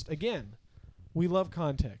foremost, again, we love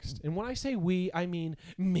context. And when I say we, I mean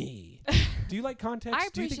me. Do you like context? I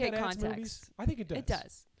appreciate Do you think that context. Adds movies? I think it does. It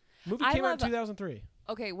does. Movie came out in 2003.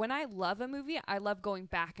 Okay, when I love a movie, I love going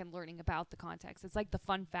back and learning about the context. It's like the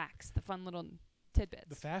fun facts, the fun little tidbits.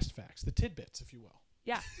 The fast facts, the tidbits, if you will.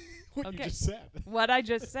 Yeah. What you just said. What I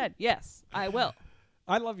just said. Yes, I will.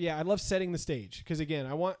 I love setting the stage, because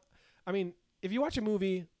again, if you watch a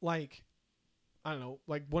movie like, I don't know,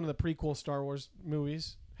 like one of the prequel Star Wars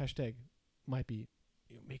movies, might be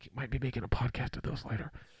making a podcast of those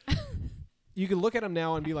later. You can look at them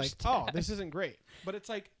now and be like, oh, this isn't great. But it's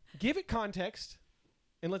like, give it context,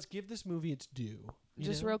 and let's give this movie its due.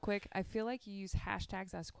 Just real quick, I feel like you use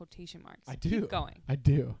hashtags as quotation marks. I do. Keep going. I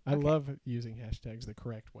do. I love using hashtags the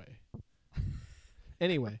correct way.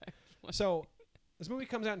 Anyway, so this movie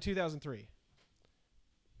comes out in 2003.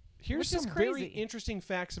 Here's some very interesting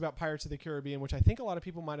facts about Pirates of the Caribbean, which I think a lot of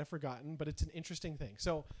people might have forgotten, but it's an interesting thing.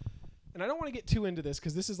 So, and I don't want to get too into this,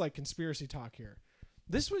 because this is like conspiracy talk here.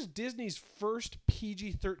 This was Disney's first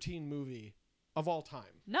PG-13 movie of all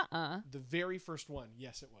time. Nuh-uh. The very first one.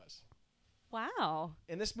 Yes, it was. Wow.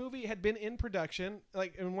 And this movie had been in production,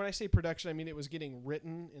 and when I say production, I mean it was getting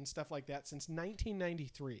written and stuff like that since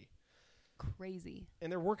 1993. Crazy.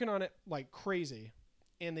 And they're working on it like crazy.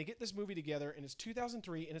 And they get this movie together, and it's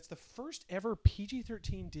 2003, and it's the first ever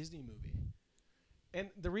PG-13 Disney movie. And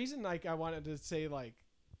the reason I wanted to say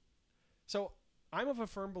so I'm of a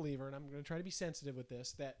firm believer, and I'm going to try to be sensitive with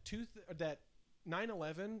this, that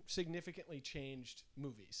 9/11 significantly changed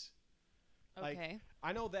movies. Okay.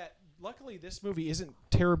 I know that luckily this movie isn't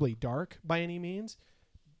terribly dark by any means,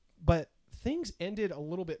 but things ended a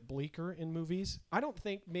little bit bleaker in movies. I don't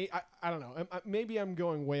think, I don't know. Maybe I'm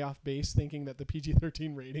going way off base thinking that the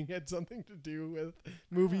PG-13 rating had something to do with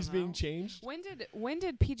movies being changed. When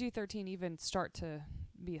did PG-13 even start to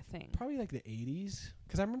be a thing? Probably like the 80s.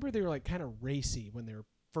 Because I remember they were like kind of racy when they were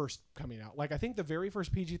first coming out. Like I think the very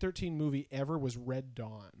first PG-13 movie ever was Red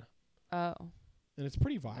Dawn. Oh. And it's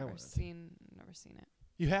pretty violent. Never seen it.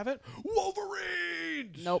 You haven't?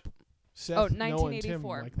 Wolverine! Nope. Seth, Oh, Noah, and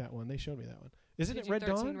 1984. Tim like that one. They showed me that one. Isn't it Red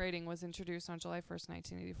PG-13 Dawn? rating was introduced on July 1st,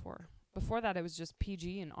 1984. Before that, it was just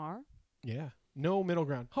PG and R. Yeah. No middle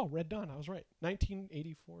ground. Oh, Red Dawn. I was right.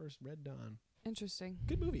 1984's Red Dawn. Interesting.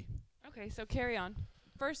 Good movie. Okay, so carry on.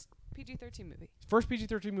 First PG-13 movie. First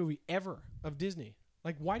PG-13 movie ever of Disney.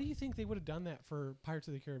 Like, why do you think they would have done that for Pirates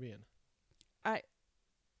of the Caribbean?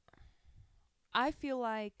 I feel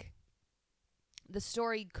like the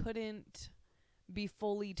story couldn't be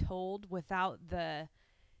fully told without the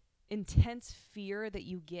intense fear that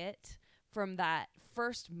you get from that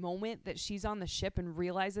first moment that she's on the ship and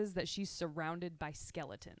realizes that she's surrounded by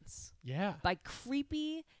skeletons. Yeah. By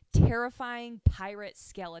creepy, terrifying pirate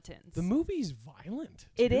skeletons. The movie's violent.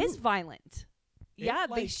 It is violent. Yeah,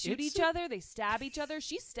 like, they shoot each other. They stab each other.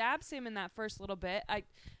 She stabs him in that first little bit.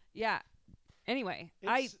 Anyway,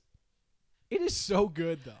 it is so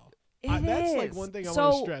good, though. That's like one thing I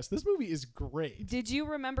want to stress. This movie is great. Did you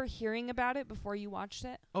remember hearing about it before you watched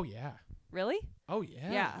it? Oh, yeah. Really? Oh,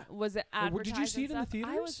 yeah. Yeah. Was it advertised? Did you see it in the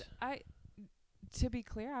theaters? To be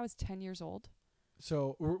clear, I was 10 years old.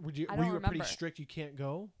 So were you pretty strict? You can't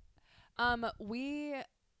go?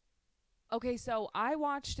 Okay, so I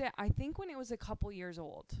watched it, I think, when it was a couple years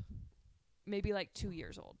old. Maybe like 2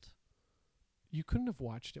 years old. You couldn't have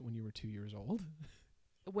watched it when you were 2 years old?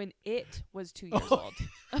 When it was 2 years old.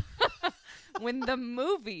 When the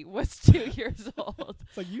movie was 2 years old.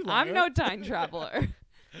 It's like you I'm no time traveler.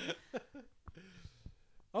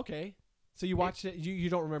 Okay. So you watched it. You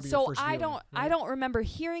don't remember your first viewing, right? I don't remember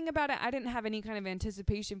hearing about it. I didn't have any kind of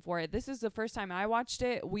anticipation for it. This is the first time I watched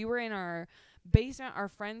it. We were in our basement. Our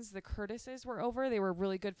friends, the Curtises, were over. They were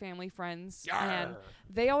really good family friends. Yarr. And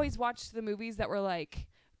they always watched the movies that were like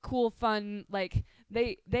cool, fun. Like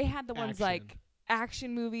they had the ones like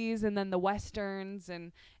action movies and then the westerns,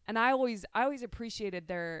 and I always appreciated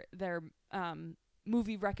their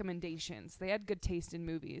movie recommendations. They had good taste in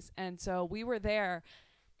movies. And so we were there,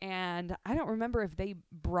 and I don't remember if they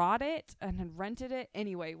brought it and had rented it.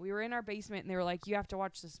 Anyway, we were in our basement, and they were like, you have to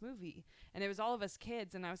watch this movie. And it was all of us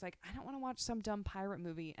kids, and I was like, I don't want to watch some dumb pirate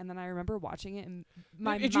movie. And then I remember watching it, and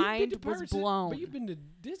my mind was blown. But you've been to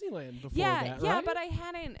Disneyland before that, right? Yeah, but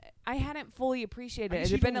I hadn't fully appreciated it.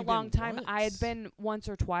 It had been a long time. Once. I had been once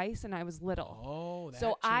or twice, and I was little. Oh, that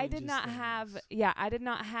so I did not things. I did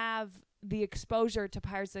not have the exposure to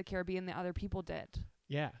Pirates of the Caribbean that other people did.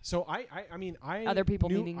 Yeah. So I other people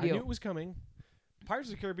knew, meaning you. I knew it was coming. Pirates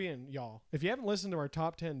of the Caribbean, y'all. If you haven't listened to our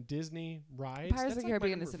top 10 Disney rides, Pirates of the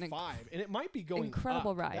Caribbean is an 5, and it might be going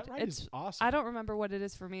incredible up. ride. That ride is awesome. I don't remember what it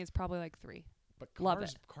is for me. It's probably like 3. But Love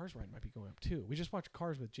it. Cars ride might be going up too. We just watched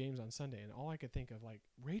Cars with James on Sunday, and all I could think of, like,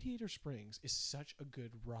 Radiator Springs is such a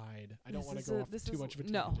good ride. I don't want to go off too much of a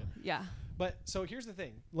tangent. No, yeah. But so here's the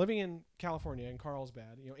thing: living in California in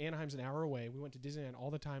Carlsbad, Anaheim's an hour away. We went to Disneyland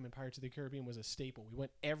all the time, and Pirates of the Caribbean was a staple. We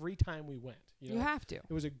went every time we went. You have to.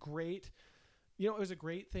 It was a great. It was a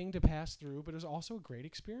great thing to pass through, but it was also a great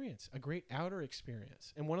experience, a great outer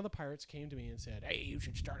experience. And one of the pirates came to me and said, "Hey, you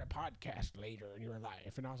should start a podcast later in your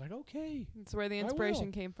life." And I was like, "Okay." That's where the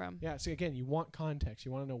inspiration came from. Yeah. So again, you want context.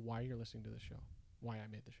 You want to know why you're listening to the show, why I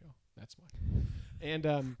made the show. That's why.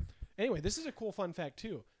 And anyway, this is a cool fun fact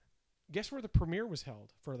too. Guess where the premiere was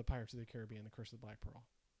held for the Pirates of the Caribbean: The Curse of the Black Pearl?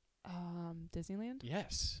 Disneyland?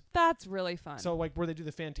 Yes. That's really fun. So like where they do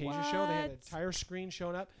the Fantasia show, they had an entire screen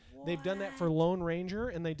showing up. What? They've done that for Lone Ranger,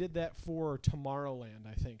 and they did that for Tomorrowland,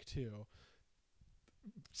 I think, too.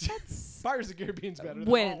 Pirates of the Caribbean's better than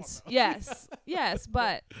wins. All of them. Yes. Yes,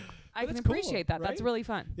 but I can appreciate cool, that. Right? That's really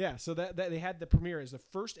fun. Yeah, so that they had the premiere as the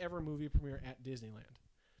first ever movie premiere at Disneyland.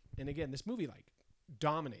 And again, this movie like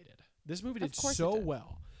dominated. This movie did so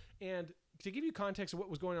well. And to give you context of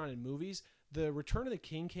what was going on in movies, the Return of the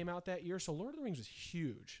King came out that year, so Lord of the Rings was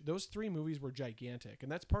huge. Those 3 movies were gigantic,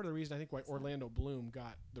 and that's part of the reason I think why Orlando Bloom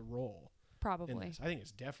got the role. Probably. I think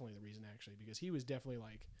it's definitely the reason, actually, because he was definitely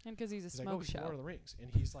like... And because he's a smoke like, show. Lord of the Rings,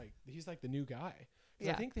 and he's like the new guy.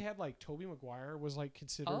 Yeah. I think they had like Tobey Maguire was like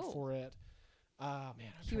considered for it. Man,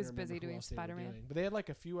 he was busy doing Spider-Man. But they had like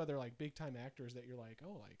a few other like big time actors that you're like,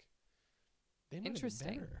 oh, like they might have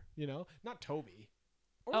been better, Not Tobey.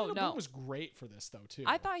 Orlando Bloom was great for this though too.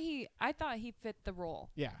 I thought he fit the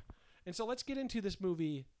role. Yeah, and so let's get into this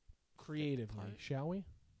movie creatively, shall we?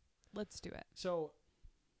 Let's do it. So,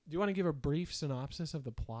 do you want to give a brief synopsis of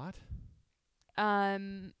the plot?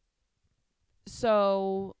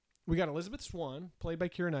 So we got Elizabeth Swann, played by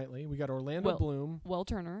Keira Knightley. We got Orlando Bloom, Will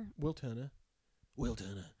Turner.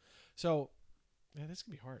 So. Yeah, this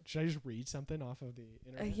could be hard. Should I just read something off of the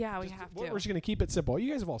internet? Yeah, we have to. We're just going to keep it simple.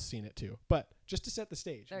 You guys have all seen it too. But just to set the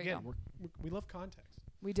stage. There Again, we love context.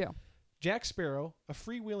 We do. Jack Sparrow, a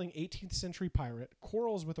freewheeling 18th century pirate,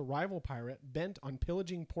 quarrels with a rival pirate bent on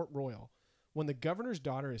pillaging Port Royal. When the governor's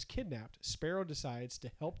daughter is kidnapped, Sparrow decides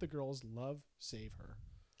to help the girl's love save her.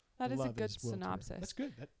 That is a Love good is Will Turner. synopsis. That's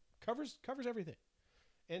good. That covers everything.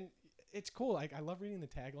 And it's cool. Like, I love reading the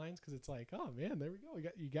taglines because it's like, oh man, there we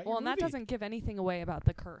go. You got Well, your and movie. that doesn't give anything away about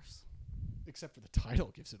the curse. Except for the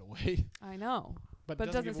title gives it away. I know. But it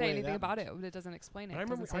doesn't doesn't give say away anything that about much. it. It doesn't explain it. And I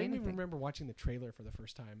even anything. remember watching the trailer for the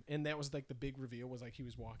first time, and that was like the big reveal was like he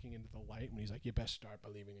was walking into the light when he's like, "You best start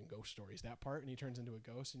believing in ghost stories." That part, and he turns into a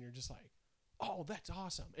ghost, and you're just like, "Oh, that's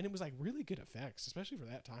awesome!" And it was like really good effects, especially for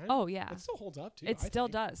that time. Oh yeah, It still holds up too. it I still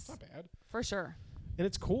think. does. It's not bad, For sure. and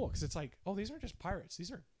it's cool because it's like, oh, these aren't just pirates;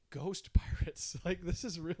 these are ghost pirates. Like this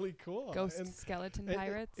is really cool. Ghost And skeleton it-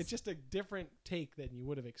 pirates. it's just a different take than you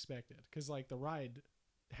would have expected because like the ride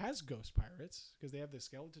has ghost pirates because they have the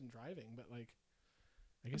skeleton driving, but like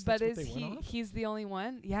I guess but that's is what they went off. he's the only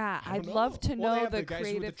one? Yeah, I I'd don't love to Well, they know have the guys with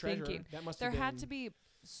creative treasure. thinking. That must There have had been to be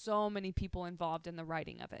so many people involved in the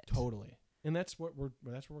writing of it. totally, and that's what we're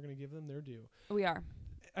going to give them their due. We are.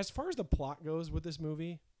 As far as the plot goes with this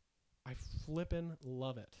movie, I flippin'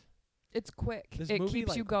 love it. It's quick. This It movie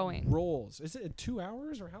keeps you like, going. Rolls. Is it 2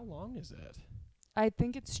 hours or how long is it? I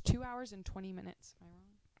think it's 2 hours and 20 minutes. Am I wrong?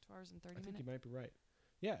 2 hours and 30 I think minutes. you might be right.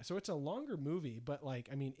 Yeah, so it's a longer movie, but like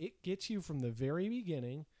I mean, it gets you from the very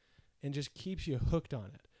beginning and just keeps you hooked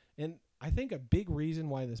on it. And I think a big reason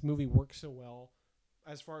why this movie works so well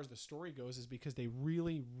as far as the story goes is because they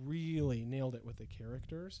really, really nailed it with the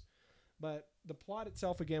characters. But the plot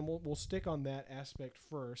itself, again, we'll stick on that aspect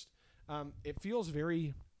first. It feels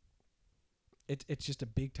very... It's just a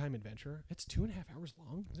big-time adventure. It's 2.5 hours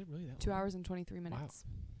long. Is it really that 2 long? hours and 23 minutes.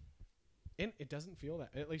 And it doesn't feel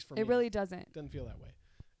that, at least for me. It really doesn't. It doesn't feel that way.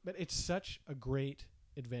 But it's such a great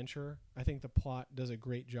adventure. I think the plot does a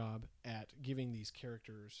great job at giving these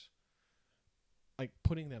characters, like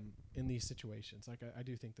putting them in these situations. Like I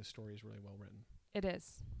do think the story is really well written. It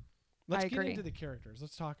is. Let's I get agree. into the characters.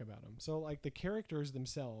 Let's talk about them. So like the characters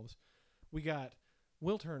themselves, we got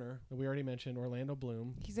Will Turner, that we already mentioned, Orlando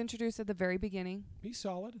Bloom. He's introduced at the very beginning. He's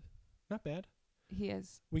solid. Not bad. He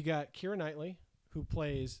is. We got Keira Knightley, who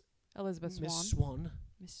plays Elizabeth Swan. Miss Swan.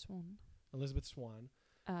 Miss Swan. Elizabeth Swan.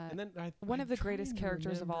 And then one I'm of the trying greatest to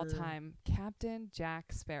characters of all remember- time, Captain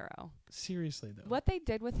Jack Sparrow. Seriously though. What they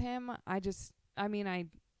did with him,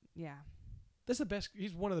 yeah. This is the best.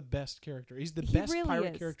 He's one of the best characters. He's the He best really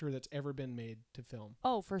pirate is. character that's ever been made to film.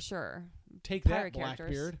 Oh, for sure. Take Pirate that, characters.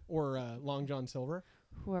 Blackbeard or Long John Silver.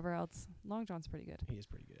 Whoever else. Long John's pretty good. He is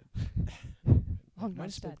pretty good. Long Might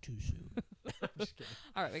John's spoke dead. too soon. I'm just kidding.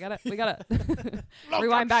 All right, we gotta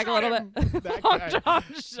rewind back a little bit. That Long guy, John,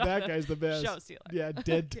 shut that up. guy's the best. Show stealer. Yeah,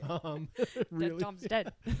 Dead Tom. really. Dead Tom's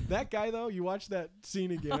dead. That guy though, you watch that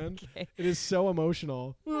scene again. Okay. It is so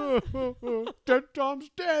emotional. Dead Tom's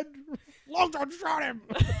dead. Long John shot him.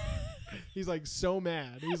 He's like so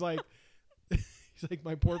mad. He's like,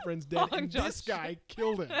 my poor friend's dead, Long and John this guy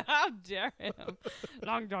killed him. How dare him?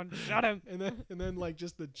 Long John, shut him. And then like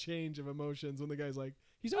just the change of emotions when the guy's like,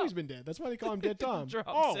 he's always been dead. That's why they call him Dead Tom.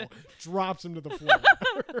 Drops it. Drops him to the floor.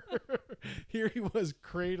 Here he was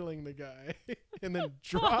cradling the guy, and then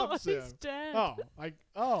drops him. He's dead. That.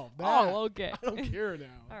 Oh, okay. I don't care now.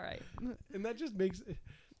 All right. And that just makes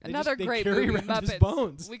Another they great carry movie, around his Muppets.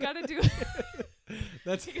 bones. We gotta do.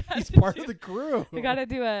 That's we gotta he's part do- of the crew. We gotta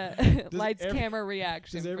do a lights, camera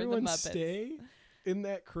reaction Does for the everyone Muppets. stay in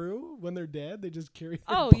that crew when they're dead? They just carry.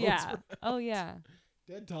 Their Oh bones yeah. around. Oh yeah.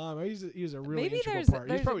 Dead Tom. He was a really Maybe integral there's- part. He's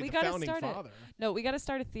there's- probably we the gotta founding start it. father. No, we gotta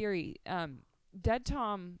start a theory. Dead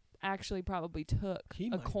Tom actually probably took He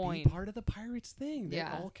a might coin. be part of the Pirates thing. That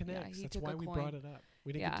Yeah, all connects. he That's took why a we coin. brought it up.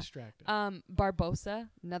 We didn't Yeah. get distracted. Barbossa,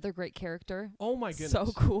 another great character. Oh my goodness. So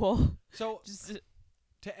cool. So Just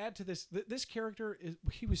to add to this, this character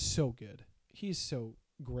he was so good. He's so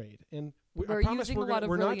great, and We're I promise using a lot of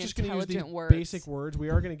we're really not just going to use these intelligent words. basic words. We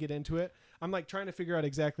are going to get into it. I'm like trying to figure out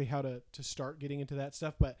exactly how to start getting into that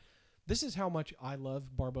stuff, but this is how much I love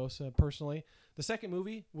Barbossa personally. The second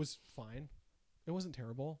movie was fine. It wasn't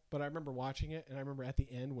terrible, but I remember watching it, and I remember at the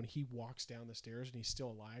end when he walks down the stairs and he's still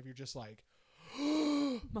alive, you're just like,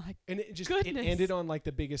 my and it goodness. ended on like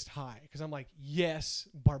the biggest high because I'm like, yes,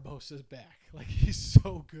 Barbossa's back. Like he's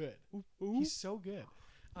so good. He's so good.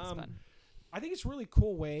 It's fun. I think it's a really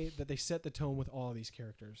cool way that they set the tone with all of these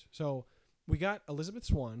characters. So we got Elizabeth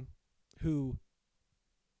Swan, who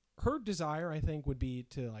her desire, I think, would be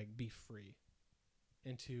to like be free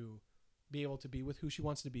and to be able to be with who she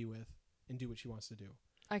wants to be with and do what she wants to do.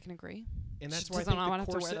 I can agree. And that's She why I doesn't think the want to have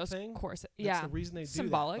to wear corset those thing, corsets. that's Yeah. the reason they do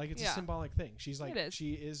Symbolic, that. Like it's yeah. a symbolic thing. She's like, It is.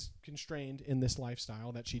 she is constrained in this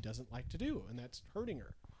lifestyle that she doesn't like to do, and that's hurting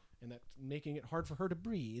her. and that's making it hard for her to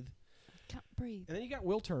breathe. Can't breathe. And then you got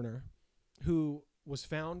Will Turner, who was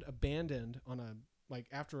found abandoned on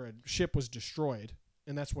after a ship was destroyed,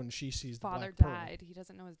 and that's when she sees the father Black Pearl. died. He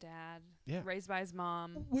doesn't know his dad. Yeah. Raised by his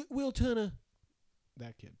mom. Will Turner.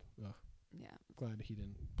 That kid. Ugh. Yeah. Glad he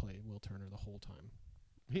didn't play Will Turner the whole time.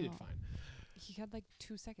 He did fine. He had like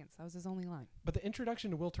 2 seconds. That was his only line. But the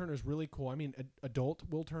introduction to Will Turner is really cool. I mean, adult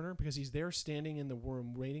Will Turner, because he's there standing in the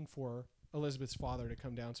room waiting for Elizabeth's father to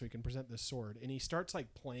come down so he can present this sword. And he starts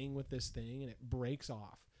like playing with this thing and it breaks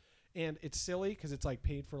off. And it's silly because it's like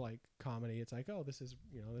paid for like comedy. It's like, oh, this is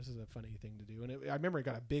a funny thing to do. And I remember it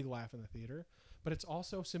got a big laugh in the theater, but it's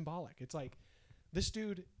also symbolic. It's like this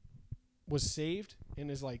dude was saved and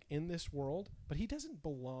is like in this world, but he doesn't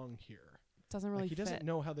belong here. Doesn't really he fit. doesn't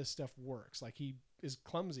know how this stuff works. Like he is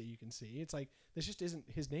clumsy, you can see. It's like this just isn't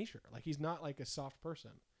his nature. Like he's not like a soft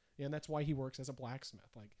person. Yeah, and that's why he works as a blacksmith.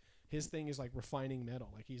 Like his thing is like refining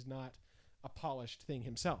metal. Like he's not a polished thing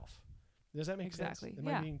himself. Does that make sense? Am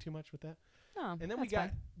I being too much with that? No. And then we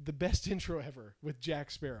got the best intro ever with Jack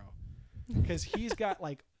Sparrow, because he's got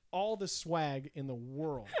like all the swag in the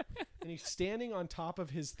world, and he's standing on top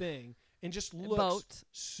of his thing and just looks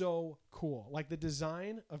so cool. Like the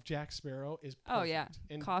design of Jack Sparrow is perfect. Oh yeah,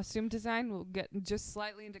 and costume design. We'll get just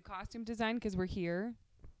slightly into costume design because we're here.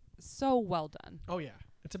 So well done. Oh yeah,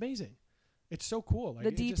 it's amazing. It's so cool. Like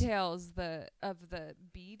the details, of the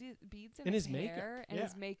beads in his hair and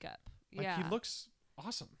his makeup. Like he looks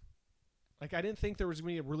awesome. Like I didn't think there was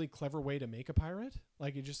going to be a really clever way to make a pirate.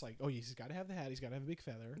 Like you just like, oh, he's got to have the hat, he's got to have a big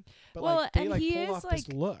feather. But like they like pull off this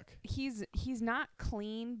look. He's not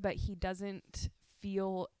clean, but he doesn't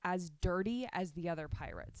feel as dirty as the other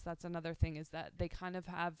pirates. That's another thing, is that they kind of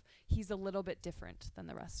he's a little bit different than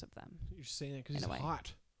the rest of them. You're just saying that because he's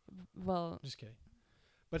hot. Well, just kidding.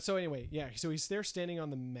 But so anyway, yeah. So he's there standing on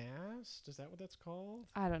the mast. Is that what that's called?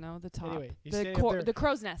 I don't know. The top. Anyway, he's the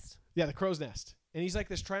crow's nest. Yeah, the crow's nest. And he's like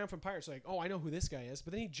this triumphant pirate. So like, oh, I know who this guy is.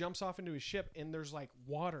 But then he jumps off into his ship, and there's like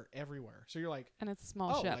water everywhere. So you're like, and it's a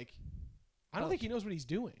small ship. Like, I don't think he knows what he's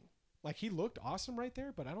doing. Like he looked awesome right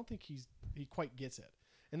there, but I don't think he quite gets it.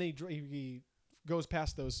 And then he goes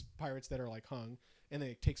past those pirates that are like hung, and then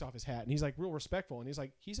he takes off his hat, and he's like real respectful, and he's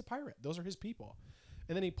like, he's a pirate. Those are his people.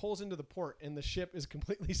 And then he pulls into the port, and the ship is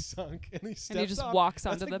completely sunk, and he steps and he just off. walks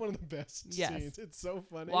That's onto like one of the best scenes. It's so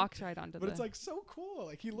funny. Walks right onto but it's like so cool.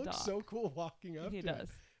 Like he looks dock. so cool walking up. He does. It.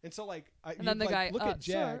 And so like, and then the guy look at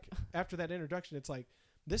Jack sure. after that introduction. It's like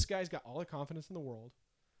this guy's got all the confidence in the world,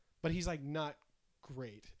 but he's like not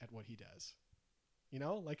great at what he does. You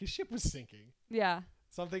know, like his ship was sinking. Yeah.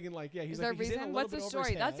 So I'm thinking like, yeah, he's is like, there he's reason? What's the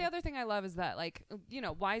story? That's the other thing I love, is that like,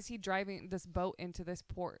 why is he driving this boat into this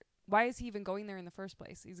port? Why is he even going there in the first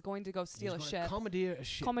place? He's going to go steal a ship. Commandeer a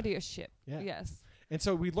ship. Commandeer a ship. Yeah. Yes. And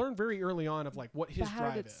so we learn very early on of like what his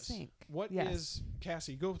drive is. Sink? What is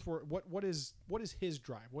Cassie? Go for it. What is his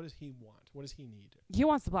drive? What does he want? What does he need? He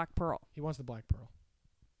wants the Black Pearl. He wants the Black Pearl.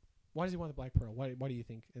 Why does he want the Black Pearl? Why do you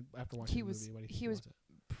think after watching the movie? Why do you think he wants it?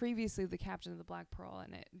 Previously the captain of the Black Pearl,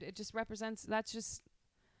 and it just represents, that's just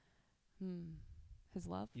his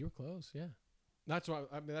love. You were close, yeah. That's why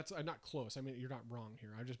I mean. That's not close. I mean, you're not wrong here.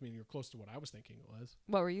 I just mean you're close to what I was thinking it was.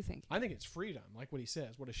 What were you thinking? I think it's freedom, like what he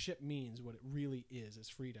says. What a ship means, what it really is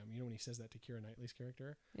freedom. You know when he says that to Keira Knightley's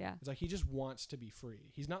character? Yeah. It's like he just wants to be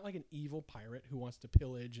free. He's not like an evil pirate who wants to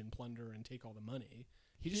pillage and plunder and take all the money.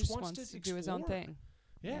 He just wants to do his own thing.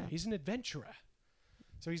 Yeah, he's an adventurer.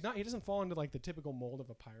 So he's not. He doesn't fall into like the typical mold of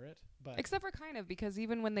a pirate, but except for kind of, because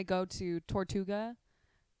even when they go to Tortuga,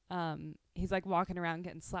 he's like walking around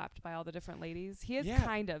getting slapped by all the different ladies. He is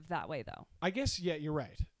kind of that way though. I guess, yeah, you're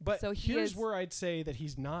right. But so here's where I'd say that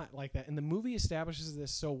he's not like that. And the movie establishes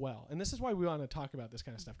this so well. And this is why we want to talk about this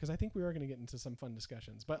kind of stuff, because I think we are going to get into some fun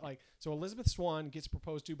discussions. But like, so Elizabeth Swann gets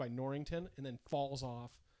proposed to by Norrington and then falls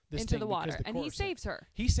off into the water, and he saves her.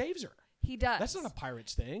 He saves her. He does. That's not a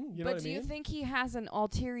pirate's thing. You know what I mean? But do you think he has an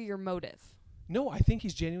ulterior motive? No, I think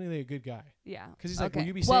he's genuinely a good guy. Yeah. Because he's like, will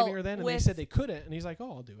you be saving her then? And they said they couldn't. And he's like,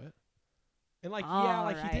 oh, I'll do it. And like,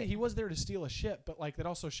 he did. He was there to steal a ship, but like that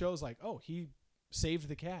also shows like, oh, he saved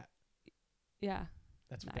the cat. Yeah.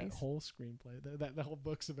 That's what that whole screenplay, that the whole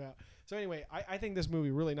book's about. So anyway, I think this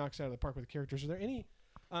movie really knocks it out of the park with the characters. Are there any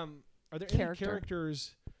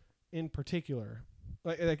characters in particular?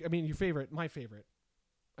 Like I mean, my favorite,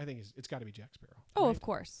 I think it's got to be Jack Sparrow. Oh, right? Of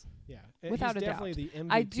course. Yeah, without he's a definitely doubt.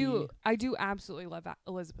 The MVP. I do absolutely love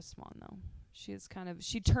Elizabeth Swann though.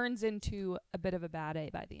 She turns into a bit of a bad A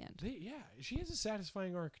by the end. She has a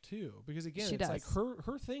satisfying arc too, because again, it's like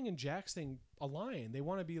her thing and Jack's thing align. They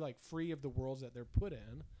want to be like free of the worlds that they're put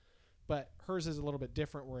in, but hers is a little bit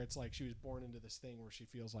different, where it's like she was born into this thing where she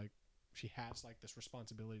feels like she has like this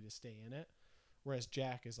responsibility to stay in it, whereas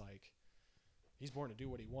Jack is like, he's born to do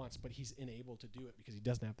what he wants, but he's unable to do it because he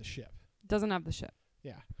doesn't have the ship. Doesn't have the ship.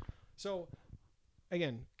 Yeah. So,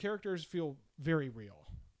 again, characters feel very real.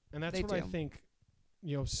 And that's what I think,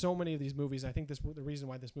 so many of these movies, I think the reason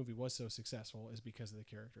why this movie was so successful is because of the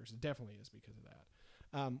characters. It definitely is because of that.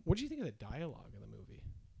 What do you think of the dialogue in the movie?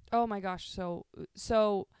 Oh, my gosh.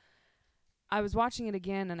 So I was watching it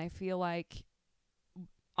again, and I feel like,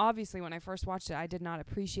 obviously, when I first watched it, I did not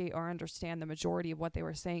appreciate or understand the majority of what they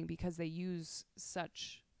were saying because they use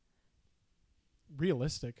such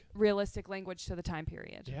realistic language to the time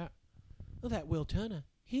period. Yeah. Well, that Will Turner,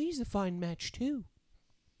 he's a fine match too.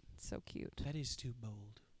 So cute. That is too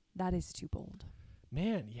bold. That is too bold.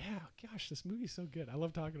 Man, yeah. Gosh, this movie's so good. I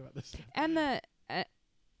love talking about this stuff. And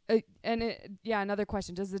another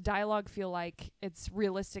question. Does the dialogue feel like it's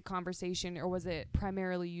realistic conversation, or was it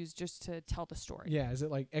primarily used just to tell the story? Yeah, is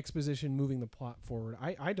it like exposition moving the plot forward?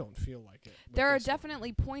 I don't feel like it. There are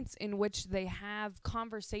definitely points in which they have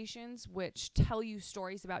conversations which tell you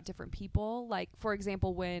stories about different people. Like, for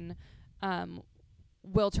example, when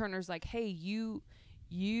Will Turner's like, hey, you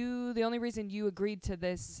the only reason you agreed to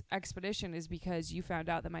this expedition is because you found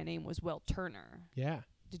out that my name was Will Turner. Yeah.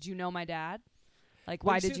 Did you know my dad? Like,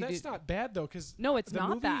 why did you do... That's not bad, though, because... No, it's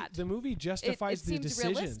not bad. The movie justifies the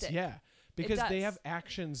decisions. Realistic. Yeah. Because they have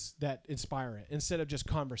actions that inspire it instead of just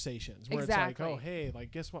conversations where exactly. It's like, oh, hey,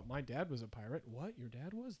 like, guess what? My dad was a pirate. What? Your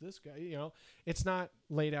dad was? This guy? It's not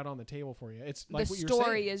laid out on the table for you. It's like what you're saying. The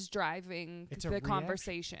story is driving the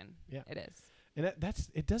conversation. Yeah. It is. And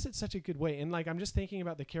it does it such a good way. And, like, I'm just thinking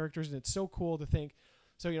about the characters, and it's so cool to think.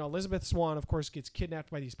 So, Elizabeth Swann, of course, gets kidnapped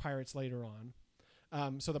by these pirates later on.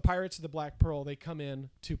 So the Pirates of the Black Pearl, they come in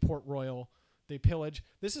to Port Royal, they pillage.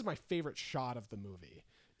 This is my favorite shot of the movie,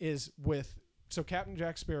 so Captain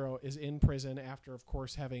Jack Sparrow is in prison after, of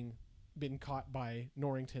course, having been caught by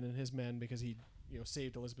Norrington and his men because he,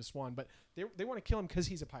 saved Elizabeth Swann. But they want to kill him because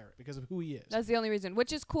he's a pirate, because of who he is. That's the only reason,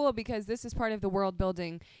 which is cool because this is part of the world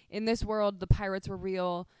building. In this world, the pirates were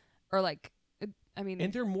real, or like,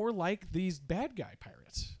 and they're more like these bad guy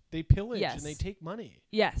pirates. They pillage and they take money.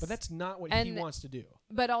 Yes. But that's not what he wants to do.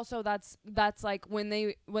 But also that's like when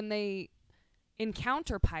they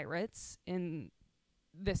encounter pirates in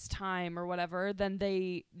this time or whatever, then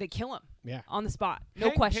they kill him. Yeah. On the spot.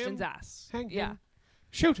 No questions asked. Hang him.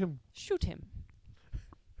 Shoot him. Shoot him.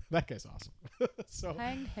 That guy's awesome.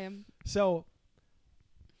 Hang him. So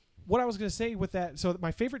what I was going to say with that, so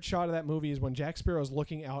my favorite shot of that movie is when Jack Sparrow's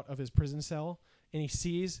looking out of his prison cell and he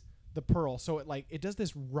sees the pearl. So it does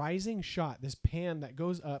this rising shot, this pan that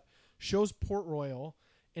goes up, shows Port Royal,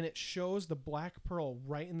 and it shows the black pearl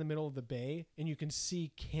right in the middle of the bay, and you can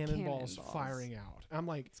see cannonballs firing out. I'm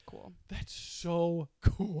like, it's cool. That's so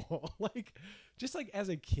cool. Like, just like as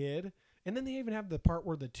a kid. And then they even have the part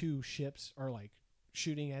where the two ships are like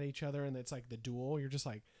shooting at each other, and it's like the duel. You're just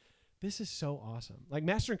like, this is so awesome. Like,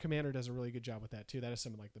 Master and Commander does a really good job with that too. That is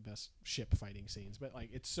some of like the best ship fighting scenes. But like,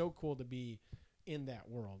 it's so cool to be in that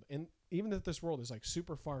world. And even if this world is like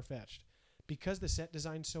super far-fetched, because the set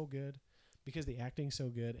design's so good, because the acting's so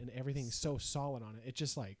good, and everything's so solid on it, it's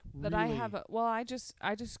just like that really... I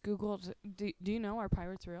just Googled, do you know, are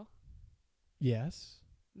pirates real? Yes.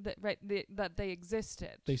 That they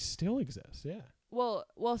existed. They still exist, yeah. Well,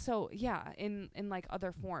 so yeah, in like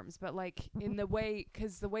other forms, but like in the way,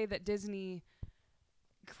 because the way that Disney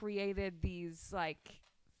created these like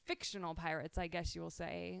fictional pirates, I guess you will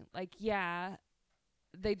say, like, yeah,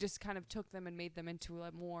 they just kind of took them and made them into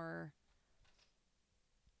a more,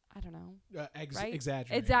 I don't know, right?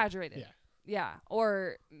 Exaggerated. Yeah,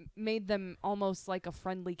 or made them almost like a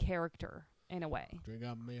friendly character in a way. Drink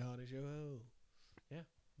up me honey show. Yeah,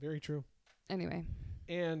 very true. Anyway,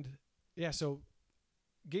 and yeah, so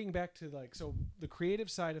getting back to like, so the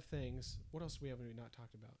creative side of things, what else haven't we not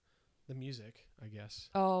talked about? The music, I guess.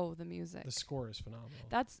 Oh, the music. The score is phenomenal.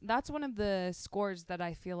 That's one of the scores that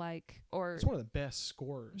I feel like, or it's one of the best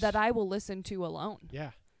scores that I will listen to alone. Yeah.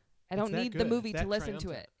 I don't need the movie to listen to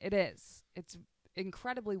it. It is. It's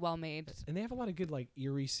incredibly well made. And they have a lot of good like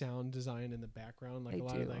eerie sound design in the background, like a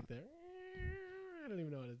lot of like the I don't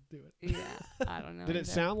even know how to do it. Yeah, I don't know. Did it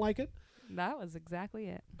sound like it? That was exactly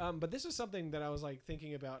it. But this is something that I was like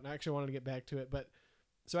thinking about, and I actually wanted to get back to it, but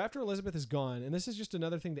so after Elizabeth is gone, and this is just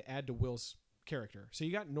another thing to add to Will's character. So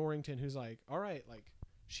you got Norrington, who's like, all right, like,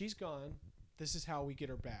 she's gone. This is how we get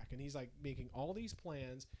her back. And he's like making all these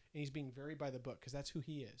plans, and he's being very by the book, because that's who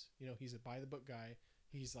he is. He's a by the book guy.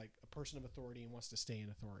 He's like a person of authority and wants to stay in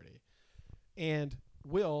authority. And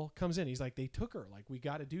Will comes in. He's like, they took her. Like, we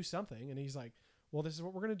got to do something. And he's like, well, this is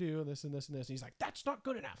what we're going to do, and this and this and this. And he's like, that's not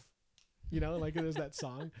good enough. like there's that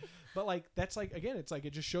song. But like that's like, again, it's like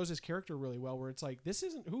it just shows his character really well, where it's like this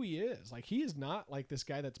isn't who he is. Like he is not like this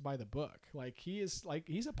guy that's by the book. Like he is like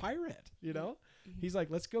he's a pirate, He's like,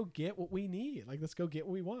 let's go get what we need. Like let's go get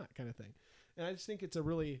what we want, kind of thing. And I just think it's a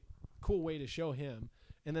really cool way to show him.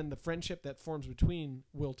 And then the friendship that forms between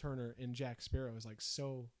Will Turner and Jack Sparrow is like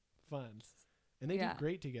so fun. And they do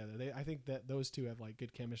great together. I think that those two have like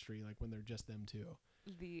good chemistry, like when they're just them two.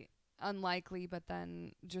 The unlikely, but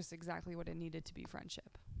then just exactly what it needed to be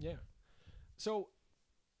friendship. Yeah. So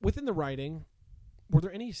within the writing, were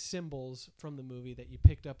there any symbols from the movie that you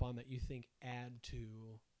picked up on that you think add to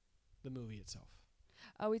the movie itself?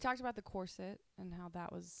 We talked about the corset and how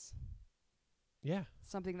that was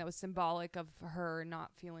something that was symbolic of her not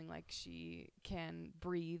feeling like she can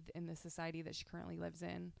breathe in the society that she currently lives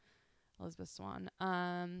in. Elizabeth Swann.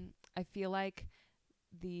 I feel like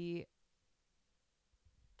the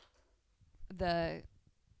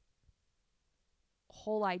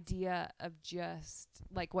whole idea of just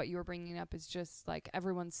like what you were bringing up is just like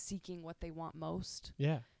everyone's seeking what they want most.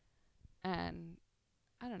 Yeah. And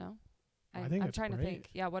I don't know. I'm trying to think.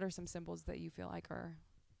 Yeah. What are some symbols that you feel like are?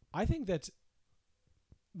 I think that's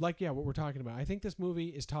like, what we're talking about. I think this movie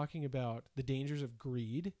is talking about the dangers of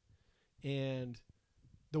greed and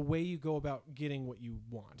the way you go about getting what you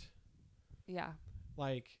want. Yeah.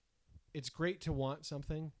 Like, it's great to want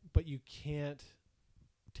something, but you can't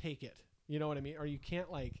take it. You know what I mean? Or you can't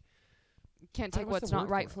can't take what's not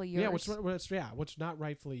rightfully yours. Yeah, what's not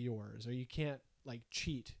rightfully yours. Or you can't like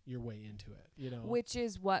cheat your way into it, Which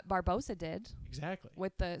is what Barbossa did. Exactly.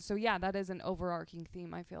 That is an overarching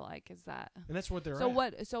theme, I feel like, is that. And that's what they're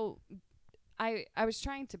I was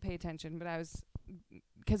trying to pay attention, but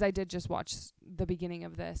because I did just watch the beginning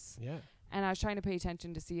of this. Yeah. And I was trying to pay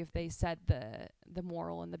attention to see if they said the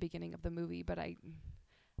moral in the beginning of the movie, but I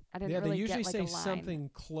didn't really they usually get, like, say a line. something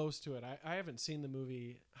close to it. I haven't seen the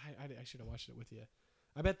movie. I should have watched it with you.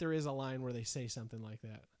 I bet there is a line where they say something like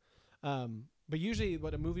that. But usually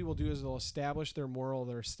what a movie will do is they'll establish their moral,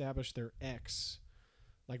 they'll establish their X,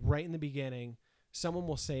 like right in the beginning. Someone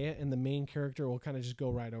will say it, and the main character will kind of just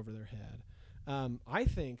go right over their head. I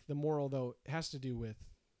think the moral, though, has to do with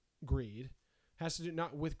greed. Has to do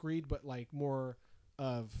not with greed, but like more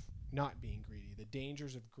of not being greedy, the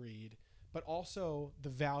dangers of greed, but also the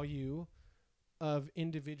value of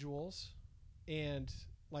individuals. And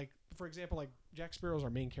like, for example, like Jack Sparrow's our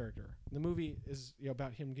main character. The movie is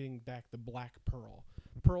about him getting back the black pearl.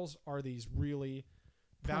 Pearls are these really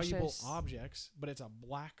valuable objects, but it's a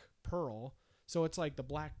black pearl. So it's like the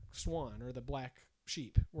black swan or the black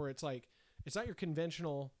sheep, where it's like, it's not your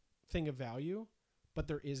conventional thing of value, but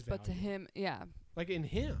there is value. But to him, yeah. Like in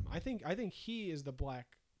him, I think he is the black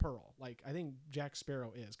pearl. Like I think Jack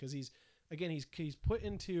Sparrow is, because he's put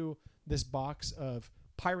into this box of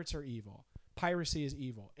pirates are evil. Piracy is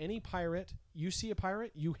evil. Any pirate, you see a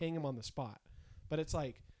pirate, you hang him on the spot. But it's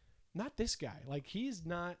like, not this guy. Like he's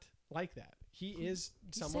not like that. He is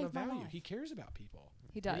someone of value. He cares about people.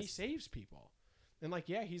 He does. And he saves people. And like,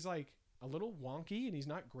 yeah, he's like a little wonky and he's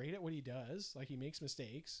not great at what he does. Like he makes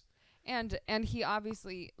mistakes. And he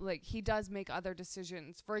obviously, like, he does make other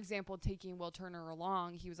decisions. For example, taking Will Turner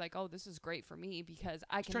along, he was like, oh, this is great for me because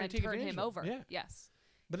I can then turn him over. Yeah. Yes.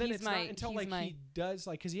 But then it's not until like he does,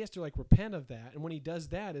 like, because he has to like repent of that. And when he does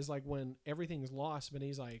that is like when everything's lost, but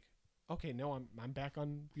he's like, okay, no, I'm back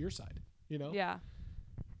on your side, Yeah.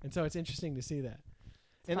 And so it's interesting to see that.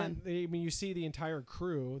 And then you see the entire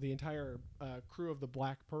crew of the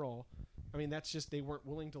Black Pearl. I mean, that's just, they weren't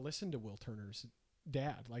willing to listen to Will Turner's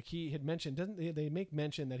dad. Like he had mentioned, they make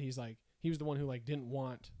mention that he's like, he was the one who like didn't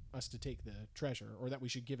want us to take the treasure or that we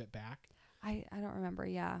should give it back. I don't remember.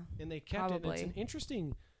 Yeah. And they kept it.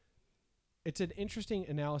 It's an interesting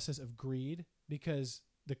analysis of greed, because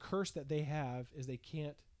the curse that they have is they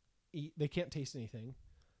can't eat, they can't taste anything.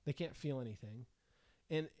 They can't feel anything.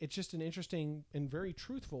 And it's just an interesting and very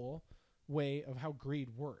truthful way of how greed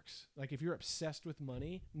works. Like if you're obsessed with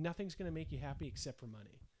money, nothing's going to make you happy except for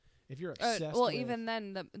money. If you're obsessed even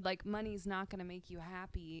then, money's not going to make you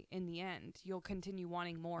happy in the end. You'll continue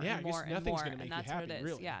wanting more and more and more. And that's what it is.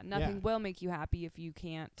 Really. Yeah, nothing will make you happy if you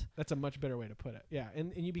can't. That's a much better way to put it. Yeah,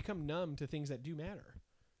 and you become numb to things that do matter.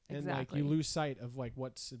 And exactly. like you lose sight of like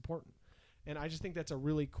what's important. And I just think that's a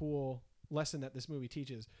really cool lesson that this movie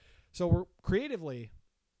teaches. So we're creatively,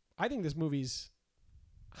 I think this movie's,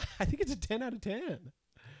 I think it's a 10 out of 10.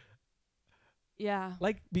 Yeah.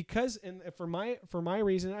 Like, because, and for my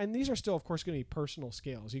reason, and these are still, of course, going to be personal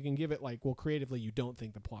scales. You can give it like, well, creatively, you don't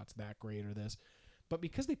think the plot's that great or this. But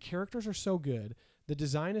because the characters are so good, the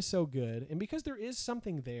design is so good, and because there is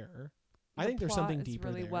something there, I think there's something deeper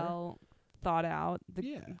there. Really well thought out.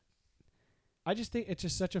 I just think it's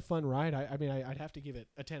just such a fun ride. I mean, I'd have to give it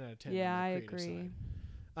a 10 out of 10. Yeah, on I the creative agree.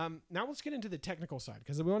 side. Now let's get into the technical side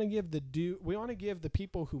because we want to give the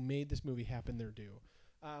people who made this movie happen their due.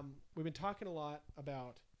 We've been talking a lot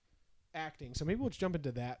about acting, so maybe we'll jump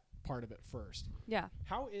into that part of it first. Yeah.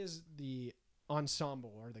 How is the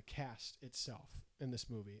ensemble or the cast itself in this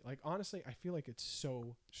movie? Like, honestly, I feel like it's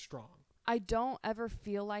so strong. I don't ever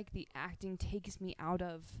feel like the acting takes me out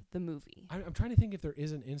of the movie. I'm trying to think if there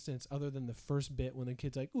is an instance other than the first bit when the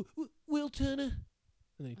kid's like, Will Turner, and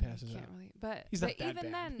then he passes out. Really, but He's not that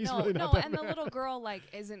even bad. then, He's no, really no, not that and the bad. little girl like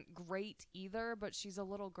isn't great either, but she's a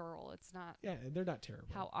little girl. It's not. Yeah, they're not terrible.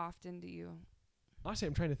 How often do you? Honestly,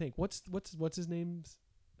 I'm trying to think. What's his name's?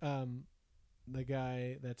 The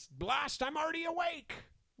guy that's blast. I'm already awake.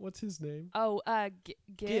 What's his name? Oh,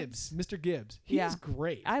 Gibbs. Mr. Gibbs. He's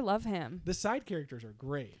great. I love him. The side characters are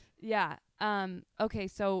great. Yeah. Okay,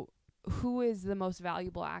 so who is the most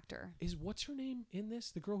valuable actor? Is what's her name in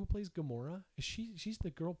this? The girl who plays Gamora? Is she's the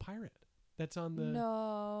girl pirate that's on the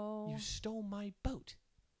No. You stole my boat.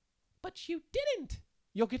 But you didn't.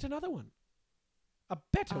 You'll get another one. A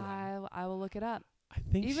better one. I will look it up. I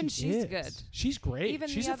think even she's is. good. She's great. Even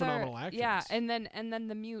She's the a other, phenomenal actress. Yeah, and then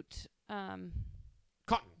the mute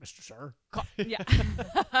Cotton, Mr. Sir. yeah.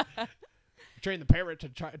 Train the parrot to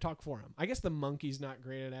try talk for him. I guess the monkey's not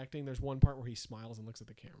great at acting. There's one part where he smiles and looks at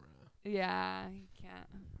the camera. Yeah, he can't.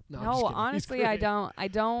 No, I'm No, just kidding. honestly, He's I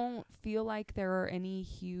great. don't feel like there are any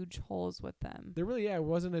huge holes with them. There really,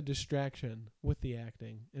 wasn't a distraction with the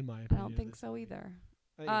acting, in my I opinion. don't think so either.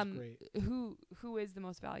 I think it's great. Who is the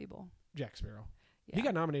most valuable? Jack Sparrow. Yeah. He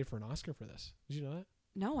got nominated for an Oscar for this. Did you know that?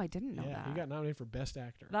 No, I didn't know that. He got nominated for Best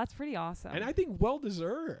Actor. That's pretty awesome. And I think well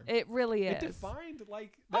deserved. It really is. It defined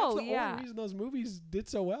that's the only reason those movies did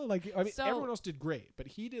so well. Like, I mean, So- everyone else did great, but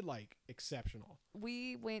he did exceptional.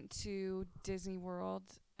 We went to Disney World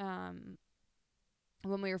when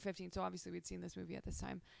we were 15, so obviously we'd seen this movie at this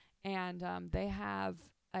time, and they have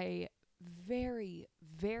a very,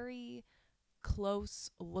 very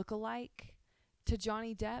close lookalike to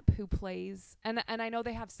Johnny Depp who plays, and I know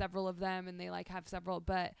they have several of them, and they have several,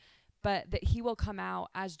 but that he will come out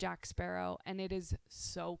as Jack Sparrow, and it is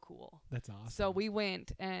so cool. That's awesome. So we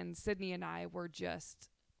went, and Sydney and I were just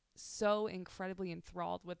so incredibly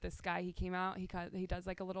enthralled with this guy. He came out, he does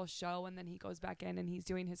a little show, and then he goes back in and he's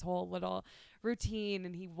doing his whole little routine,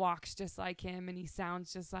 and he walks just like him and he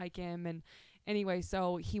sounds just like him. And anyway,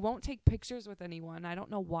 so he won't take pictures with anyone. I don't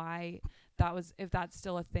know why if that's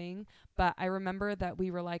still a thing, but I remember that we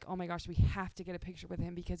were like, oh my gosh, we have to get a picture with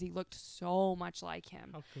him because he looked so much like him.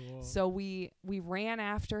 How cool. So we ran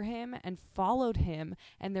after him and followed him,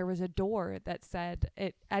 and there was a door that said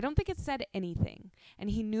it. I don't think it said anything, and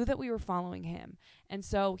he knew that we were following him, and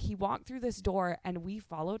so he walked through this door, and we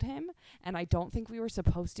followed him, and I don't think we were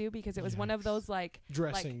supposed to because it was one of those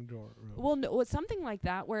dressing door room. Well, no, it was something like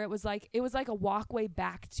that where it was like a walkway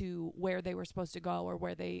back to where they were supposed to go or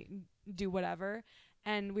where they do whatever,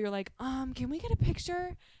 and we were like, can we get a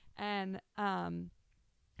picture? And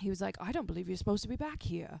he was like, I don't believe you're supposed to be back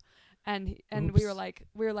here. And we were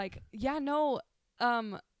like, yeah, no,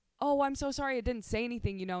 oh, I'm so sorry, I didn't say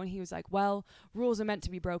anything, And he was like, well, rules are meant to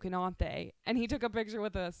be broken, aren't they? And he took a picture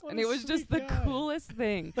with us, and it was just the coolest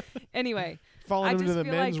thing. Anyway, following him to the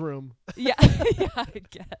men's room. Yeah, yeah, I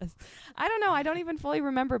guess. I don't know. I don't even fully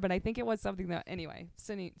remember, but I think it was something that. Anyway,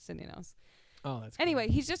 Cindy knows. Oh, that's cool. Anyway,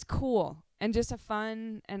 he's just cool and just a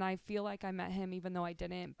fun, and I feel like I met him even though I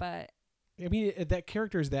didn't, but I mean, that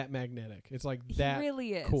character is that magnetic. It's that he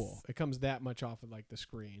really is cool. It comes that much off of the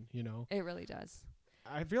screen, It really does.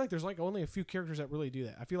 I feel like there's only a few characters that really do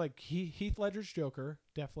that. I feel like Heath Ledger's Joker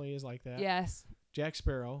definitely is like that. Yes. Jack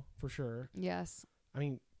Sparrow for sure. Yes. I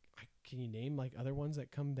mean, can you name other ones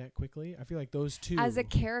that come that quickly? I feel like those two as a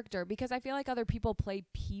character, because I feel like other people play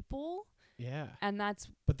people. Yeah. And that's.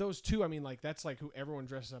 But those two, I mean, that's who everyone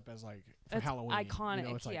dresses up as for Halloween.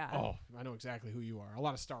 Iconic. It's oh, I know exactly who you are. A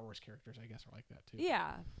lot of Star Wars characters, I guess, are like that too.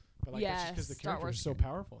 Yeah. But that's just because the character is so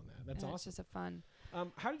powerful in that. That's awesome. It's just a fun.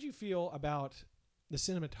 How did you feel about the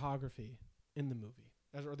cinematography in the movie,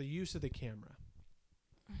 or the use of the camera?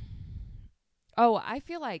 Oh, I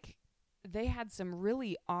feel like they had some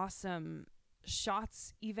really awesome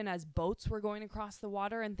shots, even as boats were going across the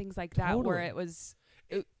water and things like that, where it was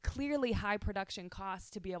clearly high production costs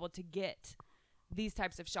to be able to get these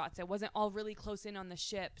types of shots. It wasn't all really close in on the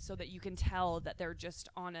ship so that you can tell that they're just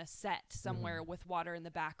on a set somewhere with water in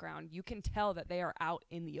the background. You can tell that they are out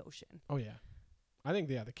in the ocean. Oh, yeah. I think,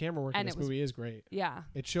 the camera work in this movie is great. Yeah.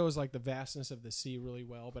 It shows, the vastness of the sea really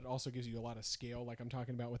well, but it also gives you a lot of scale, like I'm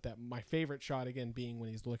talking about with that. My favorite shot, again, being when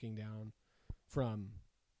he's looking down from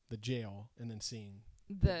the jail and then seeing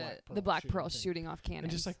the Black Pearl shooting off cannons.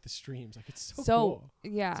 And just like the streams, like it's so cool.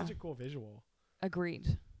 Yeah. Such a cool visual.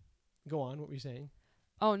 Agreed. Go on, what were you saying?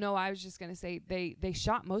 Oh no, I was just gonna say they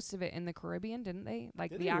shot most of it in the Caribbean, didn't they?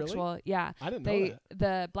 Like Did the they actual, really? yeah. I didn't know that.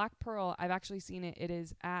 The Black Pearl, I've actually seen it. It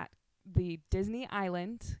is at the Disney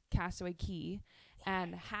Island Castaway Cay,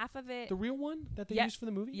 and half of it. The real one that they used for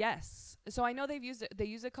the movie? Yes. So I know they've used it. They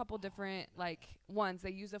use a couple different ones.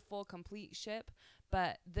 They use a full complete ship,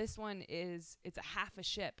 but this one it's a half a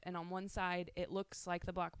ship, and on one side it looks like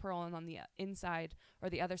the Black Pearl, and on the inside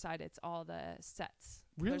or the other side it's all the sets.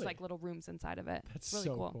 Really? There's like little rooms inside of it. That's really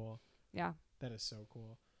so cool. Yeah. That is so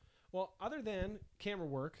cool. Well, other than camera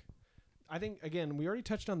work, I think, again, we already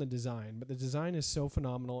touched on the design, but the design is so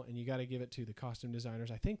phenomenal, and you got to give it to the costume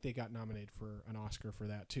designers. I think they got nominated for an Oscar for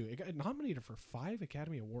that, too. It got nominated for 5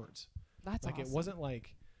 Academy Awards. That's like, awesome.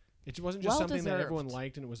 it wasn't just something that everyone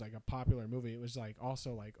liked and it was like a popular movie. It was like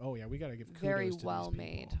also like, oh, yeah, we got to give kudos very to well these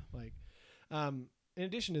people. made. Like, in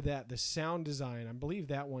addition to that, the sound design, I believe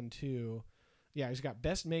that one, too. Yeah, he's got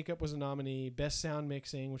Best Makeup was a nominee, Best Sound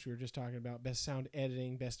Mixing, which we were just talking about, Best Sound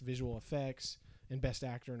Editing, Best Visual Effects, and Best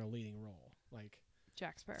Actor in a Leading Role. Like,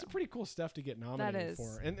 Jack Sparrow. It's pretty cool stuff to get nominated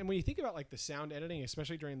for. And when you think about like the sound editing,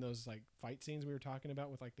 especially during those like fight scenes we were talking about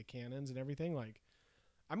with like the cannons and everything, like,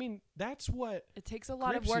 I mean, that's what it takes a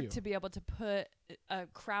lot of work to be able to put a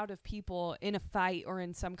crowd of people in a fight or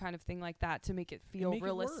in some kind of thing like that to make it feel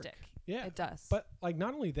realistic. Yeah, it does. But like,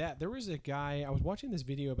 not only that, there was a guy, I was watching this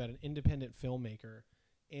video about an independent filmmaker,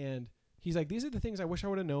 and he's like, these are the things I wish I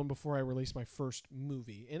would have known before I released my first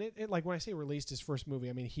movie. And it like, when I say released his first movie,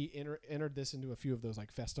 I mean, he entered this into a few of those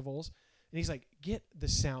like festivals, and he's like, get the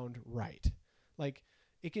sound right. Like,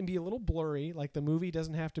 it can be a little blurry. Like, the movie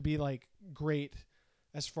doesn't have to be like great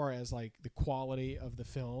as far as like the quality of the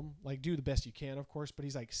film. Like, do the best you can, of course, but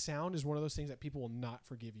he's like, sound is one of those things that people will not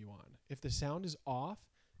forgive you on. If the sound is off,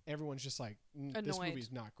 everyone's just like, this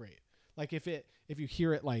movie's not great. Like, if you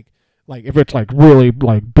hear it like if it's like really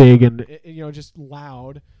like big and just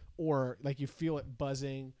loud, or like you feel it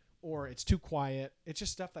buzzing, or it's too quiet, it's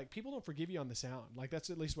just stuff like people don't forgive you on the sound. Like, that's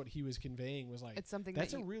at least what he was conveying, was like, it's something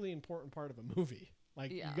that's a really important part of a movie.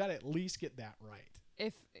 Like, you got to at least get that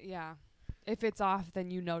right. If it's off, then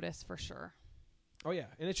you notice for sure. Oh yeah,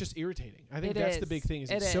 and it's just irritating. I think that's the big thing.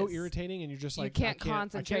 It's so irritating, and you're just like, you can't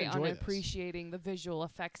concentrate on appreciating the visual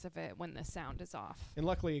effects of it when the sound is off. And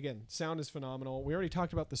luckily, again, sound is phenomenal. We already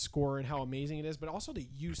talked about the score and how amazing it is, but also the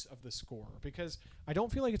use of the score, because I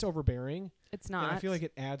don't feel like it's overbearing. It's not. And I feel like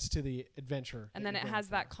it adds to the adventure. And then it has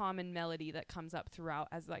that common melody that comes up throughout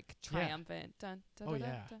as like triumphant.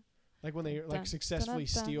 Yeah. Like when they like successfully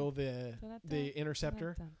steal the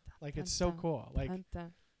interceptor. Like, it's so cool. Like,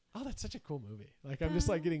 oh, that's such a cool movie. Like, I'm just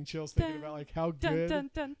like getting chills thinking about like how good.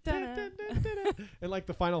 And like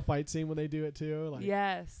the final fight scene when they do it too. Like,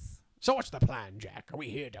 yes. So what's the plan, Jack? Are we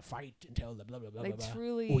here to fight until the blah blah blah? Like, blah,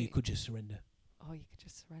 truly. Or you could just surrender.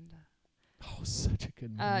 Oh, such a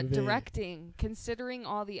good movie. Directing, considering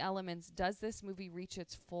all the elements, does this movie reach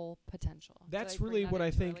its full potential? That's really what I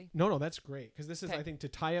think. No, that's great, because this is, I think, to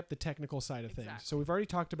tie up the technical side of things. So we've already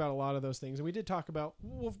talked about a lot of those things, and we did talk about,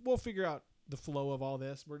 we'll figure out the flow of all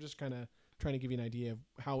this. We're just kind of trying to give you an idea of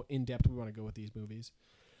how in-depth we want to go with these movies.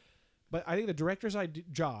 But I think the director's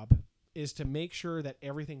job is to make sure that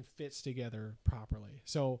everything fits together properly.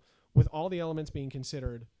 So with all the elements being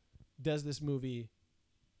considered, does this movie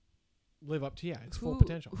live up to its full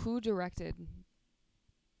potential? Who directed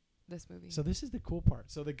this movie? So this is the cool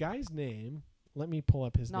part. So the guy's name, let me pull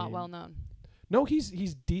up his name. Not well known. No, he's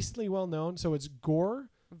decently well known. So it's Gore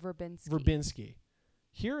Verbinski.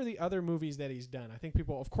 Here are the other movies that he's done. I think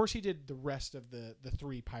people, of course, he did the rest of the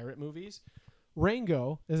 3 pirate movies.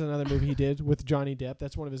 Rango is another movie he did with Johnny Depp.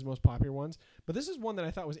 That's one of his most popular ones. But this is one that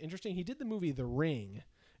I thought was interesting. He did the movie The Ring,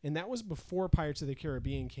 and that was before Pirates of the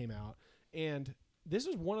Caribbean came out. And this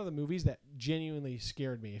was one of the movies that genuinely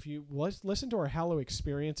scared me. If you listen to our Hallow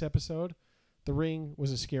Experience episode, The Ring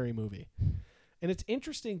was a scary movie. And it's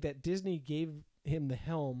interesting that Disney gave him the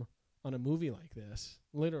helm on a movie like this.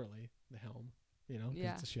 Literally, the helm.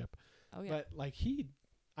 It's a ship. Oh, yeah. But, like,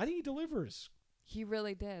 I think he delivers. He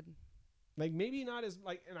really did. Like, maybe not as,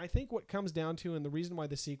 like, and I think what comes down to, and the reason why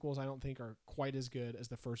the sequels I don't think are quite as good as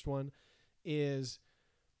the first one, is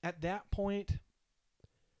at that point,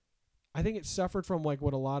 I think it suffered from like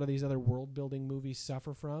what a lot of these other world building movies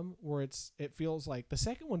suffer from, where it feels like the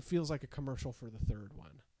second one feels like a commercial for the third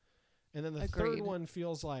one. And then the third one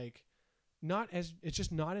feels like it's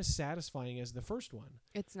just not as satisfying as the first one.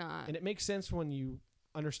 It's not. And it makes sense when you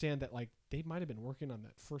understand that like they might have been working on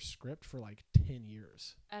that first script for like 10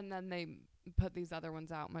 years. And then they put these other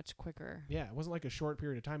ones out much quicker. Yeah, it wasn't like a short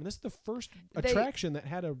period of time. And this is the first attraction that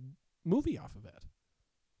had a movie off of it.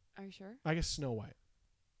 Are you sure? I guess Snow White.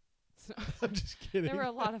 I'm just kidding. There were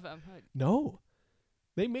a lot of them. No.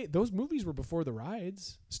 Those movies were before the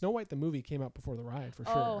rides. Snow White the movie came out before the ride for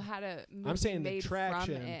sure. Oh, had a movie I'm saying made the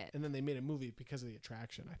attraction, from it. and then they made a movie because of the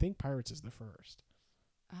attraction. I think Pirates is the first.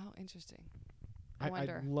 Oh, interesting. I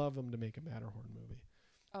wonder. I'd love them to make a Matterhorn movie.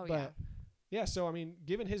 Oh, but, yeah. So, I mean,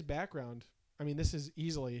 given his background, I mean, this is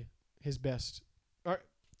easily his best.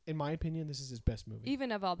 In my opinion, this is his best movie.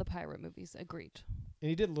 Even of all the pirate movies, agreed. And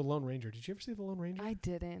he did The Lone Ranger. Did you ever see The Lone Ranger? I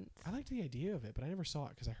didn't. I liked the idea of it, but I never saw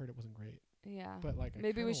it because I heard it wasn't great. Yeah. But like,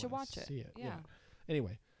 maybe we should watch it. See it. Yeah.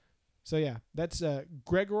 Anyway, so yeah, that's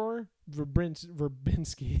Gregor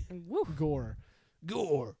Verbinski. Woo. Gore.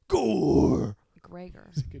 Gregor.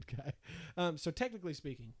 He's a good guy. So technically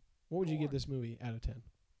speaking, what would you give this movie out of 10?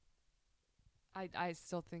 I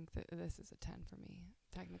still think that this is a 10 for me,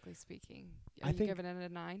 technically speaking. Are you giving it a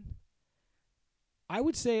 9? I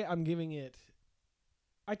would say I'd give it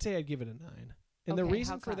a 9. And the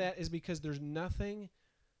reason for that is because there's nothing.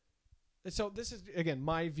 So this is, again,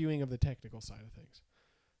 my viewing of the technical side of things.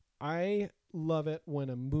 I love it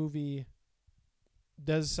when a movie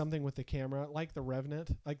does something with the camera, like The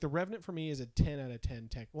Revenant. Like The Revenant for me is a 10 out of 10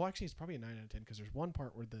 tech. Well, actually, it's probably a 9 out of 10 because there's one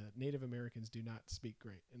part where the Native Americans do not speak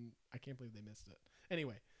great, and I can't believe they missed it.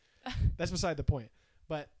 Anyway, that's beside the point.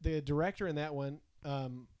 But the director in that one,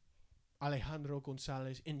 Alejandro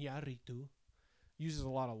González Iñárritu, uses a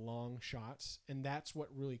lot of long shots, and that's what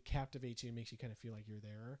really captivates you and makes you kind of feel like you're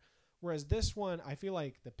there. Whereas this one, I feel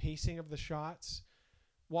like the pacing of the shots,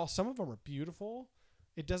 while some of them are beautiful,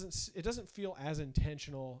 it doesn't feel as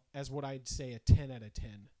intentional as what I'd say a 10 out of 10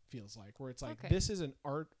 feels like, where it's like this is an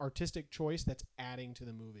artistic choice that's adding to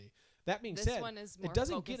the movie. That being said, it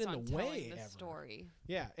doesn't get in the way ever. Story.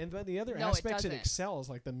 Yeah, and then the other aspects it excels,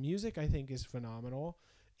 like the music I think is phenomenal,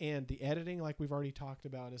 and the editing, like we've already talked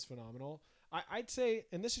about, is phenomenal. I'd say,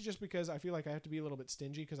 and this is just because I feel like I have to be a little bit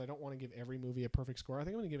stingy because I don't want to give every movie a perfect score. I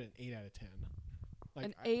think I'm going to give it an 8 out of 10. Like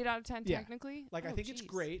an 8 out of 10 technically? Like I think it's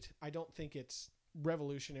great. I don't think it's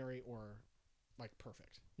revolutionary or like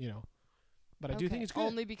perfect, you know. But I do think it's good.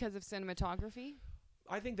 Only because of cinematography?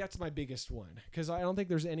 I think that's my biggest one because I don't think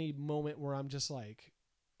there's any moment where I'm just like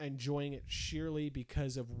enjoying it sheerly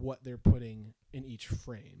because of what they're putting in each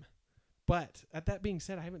frame. But at that being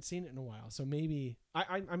said, I haven't seen it in a while, so maybe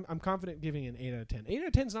I'm confident giving an 8 out of 10. 8 out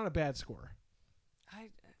of 10 is not a bad score.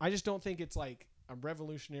 I just don't think it's like a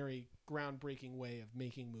revolutionary, groundbreaking way of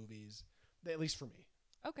making movies, at least for me.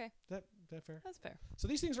 Okay. Is that fair? That's fair. So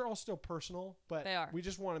these things are all still personal, but they are. We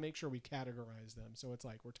just want to make sure we categorize them. So it's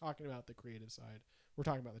like we're talking about the creative side, we're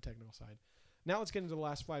talking about the technical side. Now let's get into the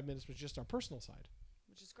last 5 minutes, which is just our personal side.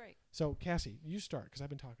 Which is great. So Cassie, you start because I've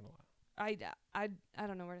been talking a lot. I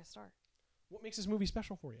don't know where to start. What makes this movie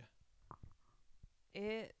special for you?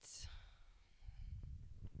 I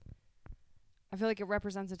feel like it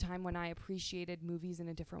represents a time when I appreciated movies in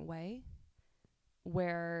a different way,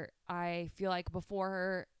 where I feel like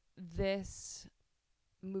before this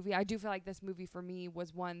movie, I do feel like this movie for me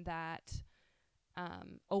was one that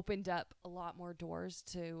opened up a lot more doors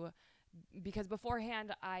to, because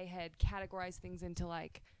beforehand I had categorized things into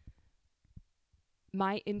like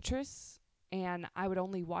my interests, and I would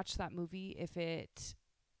only watch that movie if it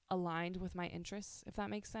aligned with my interests, if that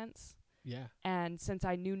makes sense. Yeah. And since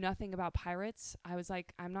I knew nothing about pirates, I was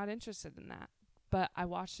like, I'm not interested in that. But I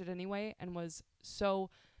watched it anyway and was so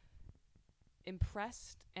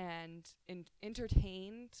impressed and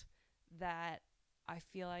entertained that I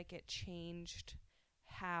feel like it changed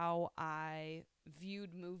how I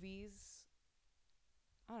viewed movies.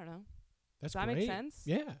 I don't know. Does that make sense?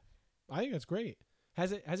 Yeah. I think that's great.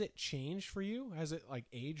 Has it changed for you? Has it like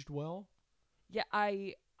aged well? Yeah,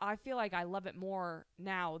 I feel like I love it more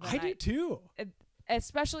now than I do too.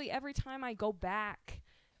 Especially every time I go back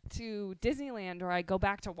to Disneyland, or I go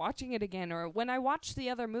back to watching it again, or when I watch the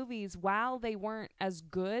other movies, while they weren't as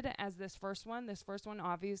good as this first one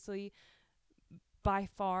obviously by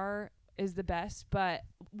far is the best, but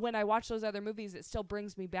when I watch those other movies, it still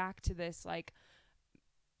brings me back to this like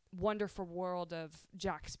wonderful world of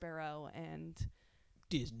Jack Sparrow and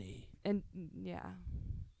Disney. And yeah.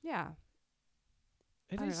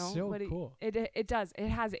 It is so cool. It does. It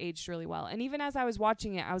has aged really well. And even as I was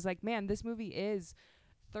watching it, I was like, man, this movie is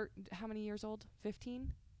how many years old?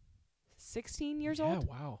 15? 16 years old? Yeah,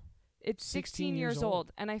 wow. It's 16 years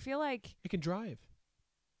old. And I feel like it can drive.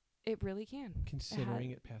 It really can.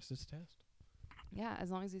 Considering it passed its test. Yeah,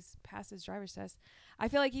 as long as he's passed his driver's test. I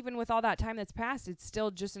feel like even with all that time that's passed, it's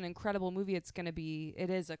still just an incredible movie. It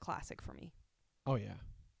is a classic for me. Oh, yeah.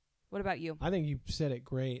 What about you? I think you said it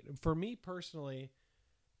great. For me personally,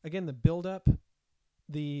 again, the build-up,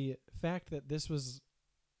 the fact that it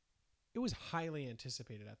was highly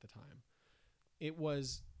anticipated at the time. It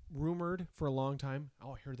was rumored for a long time.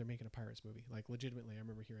 Oh, I heard they're making a Pirates movie. Like, legitimately, I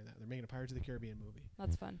remember hearing that. They're making a Pirates of the Caribbean movie.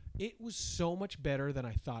 That's fun. It was so much better than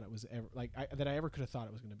I thought it was ever, that I ever could have thought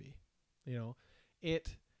it was going to be. You know,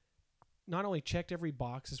 it not only checked every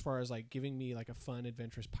box as far as like giving me like a fun,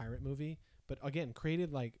 adventurous pirate movie, but again,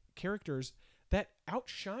 created like characters that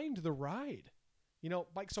outshined the ride. You know,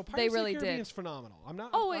 like, so Pirates really of the Caribbean did. is phenomenal. I'm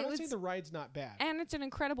not saying the ride's not bad. And it's an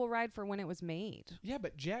incredible ride for when it was made. Yeah,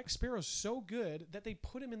 but Jack Sparrow's so good that they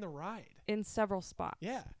put him in the ride. In several spots.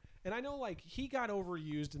 Yeah. And I know, like, he got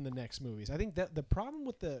overused in the next movies. I think that the problem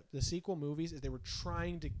with the sequel movies is they were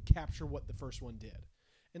trying to capture what the first one did.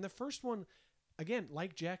 And the first one, again,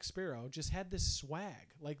 like Jack Sparrow, just had this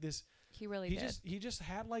swag. Like this. He really did. He just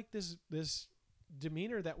had, like, this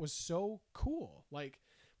demeanor that was so cool. Like,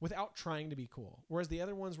 without trying to be cool. Whereas the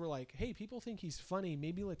other ones were like, hey, people think he's funny.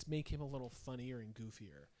 Maybe let's make him a little funnier and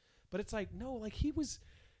goofier. But it's like, no, like he was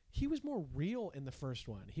more real in the first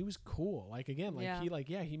one. He was cool. Like, again, like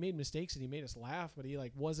he made mistakes and he made us laugh, but he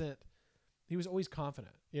was always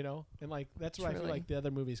confident, you know? And like, that's what I feel like the other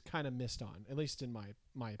movies kind of missed on, at least in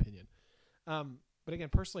my opinion. But again,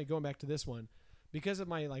 personally, going back to this one, because of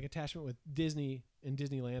my like attachment with Disney and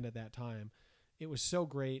Disneyland at that time, it was so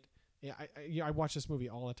great. Yeah, I watched this movie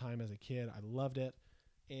all the time as a kid. I loved it.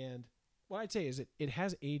 And what I'd say is it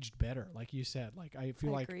has aged better, like you said. Like, I feel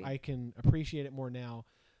like I can appreciate it more now.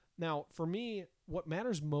 Now, for me, what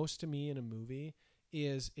matters most to me in a movie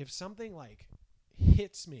is if something like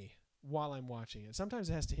hits me while I'm watching it. Sometimes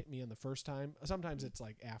it has to hit me in the first time. Sometimes it's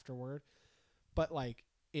like afterward. But like,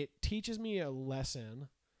 it teaches me a lesson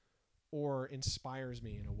or inspires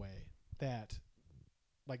me in a way that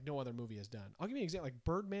like no other movie has done. I'll give you an example, like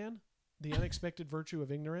Birdman, The Unexpected Virtue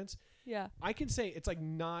of Ignorance. Yeah. I can say it's like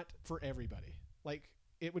not for everybody. Like,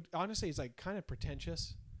 it would honestly, it's like kind of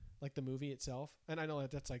pretentious, like the movie itself. And I know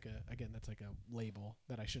that's like that's like a label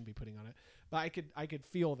that I shouldn't be putting on it. But I could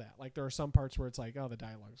feel that. Like, there are some parts where it's like, oh, the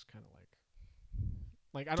dialogue's kind of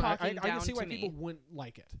like I can see why people wouldn't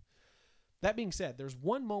like it. That being said, there's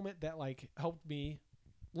one moment that like helped me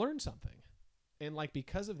learn something. And like,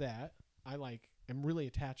 because of that, I like am really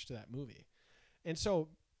attached to that movie. And so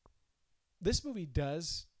this movie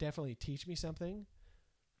does definitely teach me something,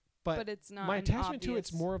 but it's not my attachment to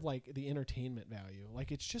it's more of like the entertainment value.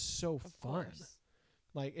 Like, it's just so fun.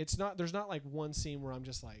 Like, there's not like one scene where I'm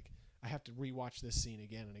just like, I have to rewatch this scene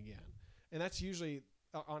again and again. And that's usually,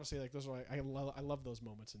 honestly, like, those are I love those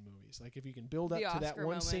moments in movies. Like, if you can build up to that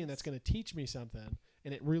one scene that's going to teach me something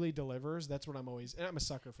and it really delivers, that's what I'm a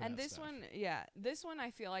sucker for. And this one I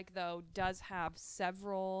feel like though does have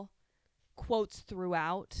several quotes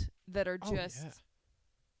throughout that are just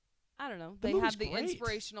I don't know. They have the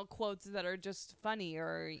inspirational quotes that are just funny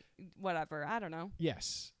or whatever. I don't know.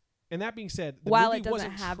 Yes. And that being said, the while movie it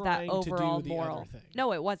doesn't have that overall moral,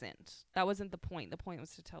 no, it wasn't. That wasn't the point. The point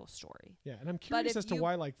was to tell a story. Yeah, and I'm curious as to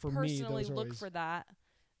why, like, for me, those personally are look for that,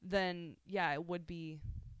 then yeah, it would be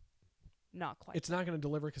not quite. It's not going to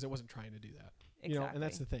deliver because it wasn't trying to do that. Exactly. You know, and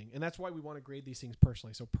that's the thing, and that's why we want to grade these things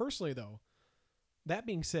personally. So personally, though, that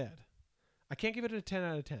being said, I can't give it a 10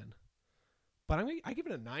 out of 10, but I give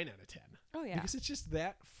it a 9 out of 10. Oh yeah, because it's just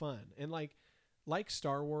that fun, and like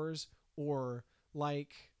Star Wars or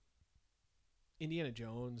like Indiana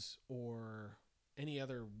Jones or any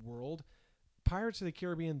other world, Pirates of the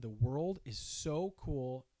Caribbean, the world is so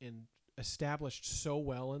cool and established so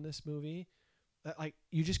well in this movie that like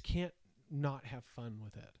you just can't not have fun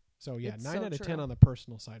with it. So yeah, it's 9 out of 10 on the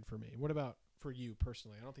personal side for me. What about for you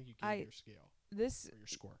personally? I don't think you gave your scale. Or your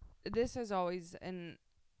score. This has always, and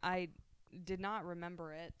I did not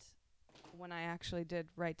remember it when I actually did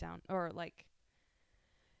write down, or like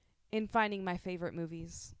in finding my favorite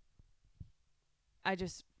movies. I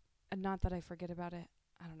just, not that I forget about it.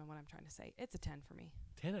 I don't know what I'm trying to say. It's a 10 for me.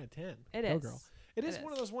 10 out of 10. It is. Girl. It is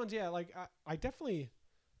one of those ones, yeah, like I definitely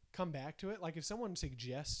come back to it. Like, if someone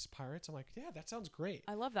suggests Pirates, I'm like, yeah, that sounds great.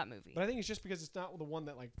 I love that movie. But I think it's just because it's not the one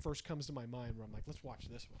that like first comes to my mind where I'm like, let's watch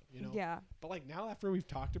this one, you know? Yeah. But like now after we've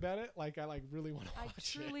talked about it, like I like really want to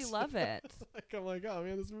watch it. I truly love it. Like, I'm like, oh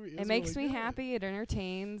man, this movie is it makes really me good. happy. It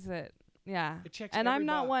entertains. It. Yeah. It checks and every I'm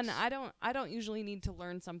not box. one. I don't usually need to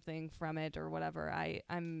learn something from it or whatever.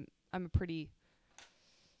 I'm a pretty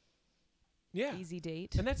easy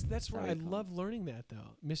date. And that's why I love learning that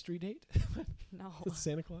though. Mystery date? No.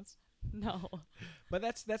 Santa Claus? No. But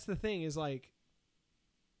that's the thing is like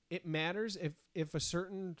it matters if a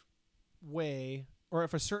certain way or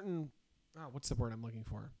if a certain what's the word I'm looking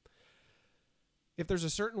for? if there's a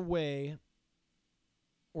certain way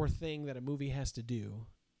or thing that a movie has to do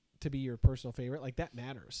to be your personal favorite, like that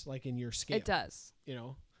matters, like in your scale. It does. You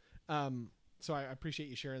know? So I appreciate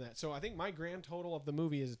you sharing that. So I think my grand total of the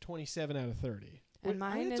movie is a 27 out of 30. And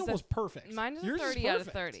mine is almost perfect. Mine is Yours a 30 out of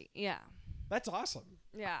 30. Yeah. That's awesome.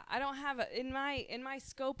 Yeah, I don't have in my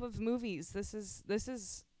scope of movies. This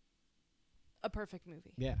is a perfect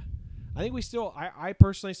movie. Yeah. I think we still I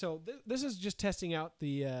personally this is just testing out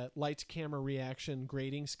the lights camera reaction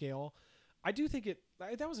grading scale. I do think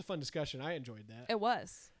that was a fun discussion. I enjoyed that. It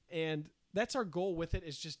was. And that's our goal with it,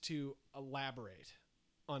 is just to elaborate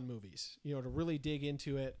on movies, you know, to really dig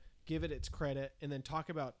into it, give it its credit, and then talk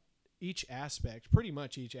about each aspect, pretty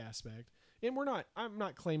much each aspect. And I'm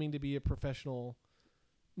not claiming to be a professional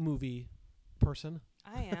movie person.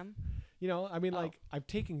 I am. You know, I mean, like, I've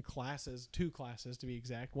taken classes, 2 classes to be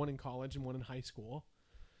exact, one in college and one in high school.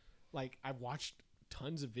 Like, I've watched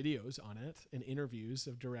tons of videos on it and interviews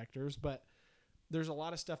of directors, but there's a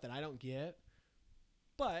lot of stuff that I don't get.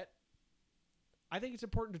 But I think it's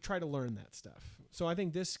important to try to learn that stuff. So I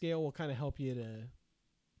think this scale will kind of help you to,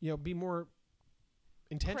 you know, be more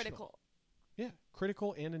intentional. Critical. Yeah,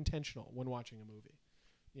 critical and intentional when watching a movie.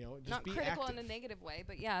 You know, just not be critical active. in a negative way,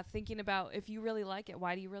 but yeah, thinking about if you really like it,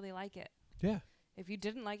 why do you really like it? Yeah. If you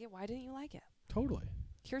didn't like it, why didn't you like it? Totally.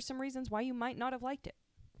 Here's some reasons why you might not have liked it.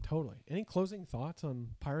 Totally. Any closing thoughts on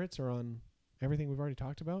Pirates or on everything we've already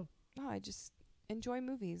talked about? Oh, I just enjoy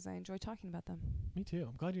movies. I enjoy talking about them. Me too.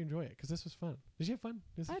 I'm glad you enjoy it because this was fun. Did you have fun?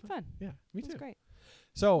 I had fun. Yeah, me too. It was great.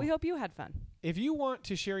 So we hope you had fun. If you want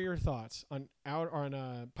to share your thoughts on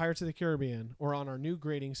Pirates of the Caribbean or on our new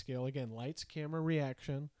grading scale, again, lights, camera,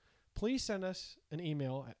 reaction, please send us an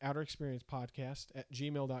email at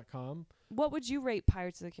outerexperiencepodcast@gmail.com. What would you rate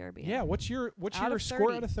Pirates of the Caribbean? Yeah, what's your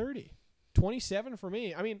score out of 30? 27 for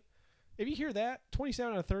me. I mean, if you hear that,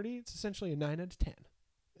 27 out of 30, it's essentially a 9 out of 10.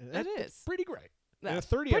 And it is. Pretty great. That's and a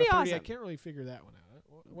 30 out of 30, awesome. I can't really figure that one out.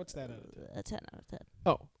 What's that out of 10? A 10 out of 10.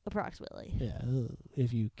 Oh. Approximately. Yeah,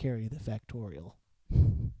 if you carry the factorial.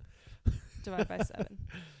 Divide by 7.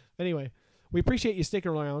 Anyway, we appreciate you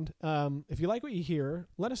sticking around. If you like what you hear,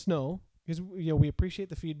 let us know, because we appreciate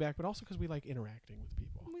the feedback, but also because we like interacting with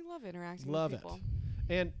people. We love interacting Love with people. it.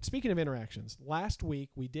 And speaking of interactions, last week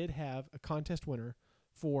we did have a contest winner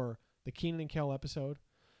for the Keenan and Kel episode.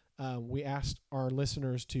 We asked our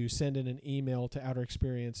listeners to send in an email to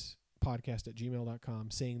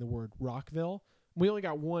outerexperiencepodcast@gmail.com saying the word Rockville. We only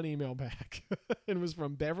got one email back. It was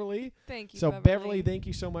from Beverly. Thank you, So Beverly, thank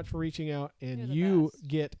you so much for reaching out, and you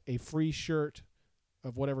get a free shirt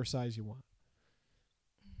of whatever size you want.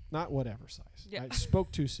 Not whatever size. Yeah. I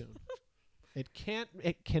spoke too soon. It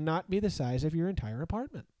cannot be the size of your entire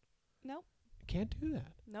apartment. Nope. Can't do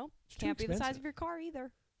that. Nope. It's too Can't be the size expensive. of your car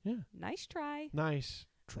either. Yeah. Nice try. Nice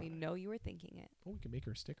try. We know you were thinking it. Oh, we can make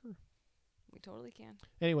her a sticker. We totally can.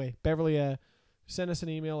 Anyway, Beverly, send us an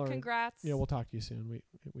email or congrats. We'll talk to you soon.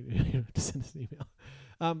 We have to send us an email.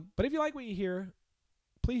 But if you like what you hear,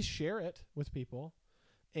 please share it with people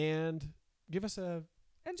and give us a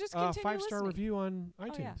just continue 5-star listening. review on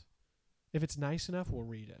iTunes. Yeah. If it's nice enough, we'll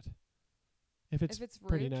read it. If it's rude,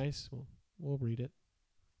 pretty nice, we'll read it.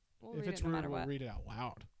 We'll if read it's it no rude, matter we'll what. read it out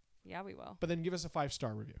loud. Yeah, we will. But then give us a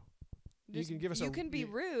 5-star review. You can give us. You can be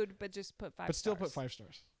rude, but just put 5 stars. But still put 5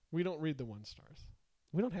 stars. We don't read the 1 stars.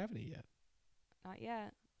 We don't have any yet. Not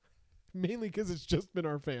yet. Mainly because it's just been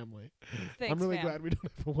our family. Thanks, I'm really fam. glad we don't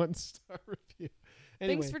have a 1-star review.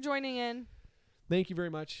 Anyway, Thanks for joining in. Thank you very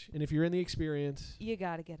much. And if you're in the experience, You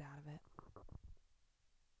got to get out of it.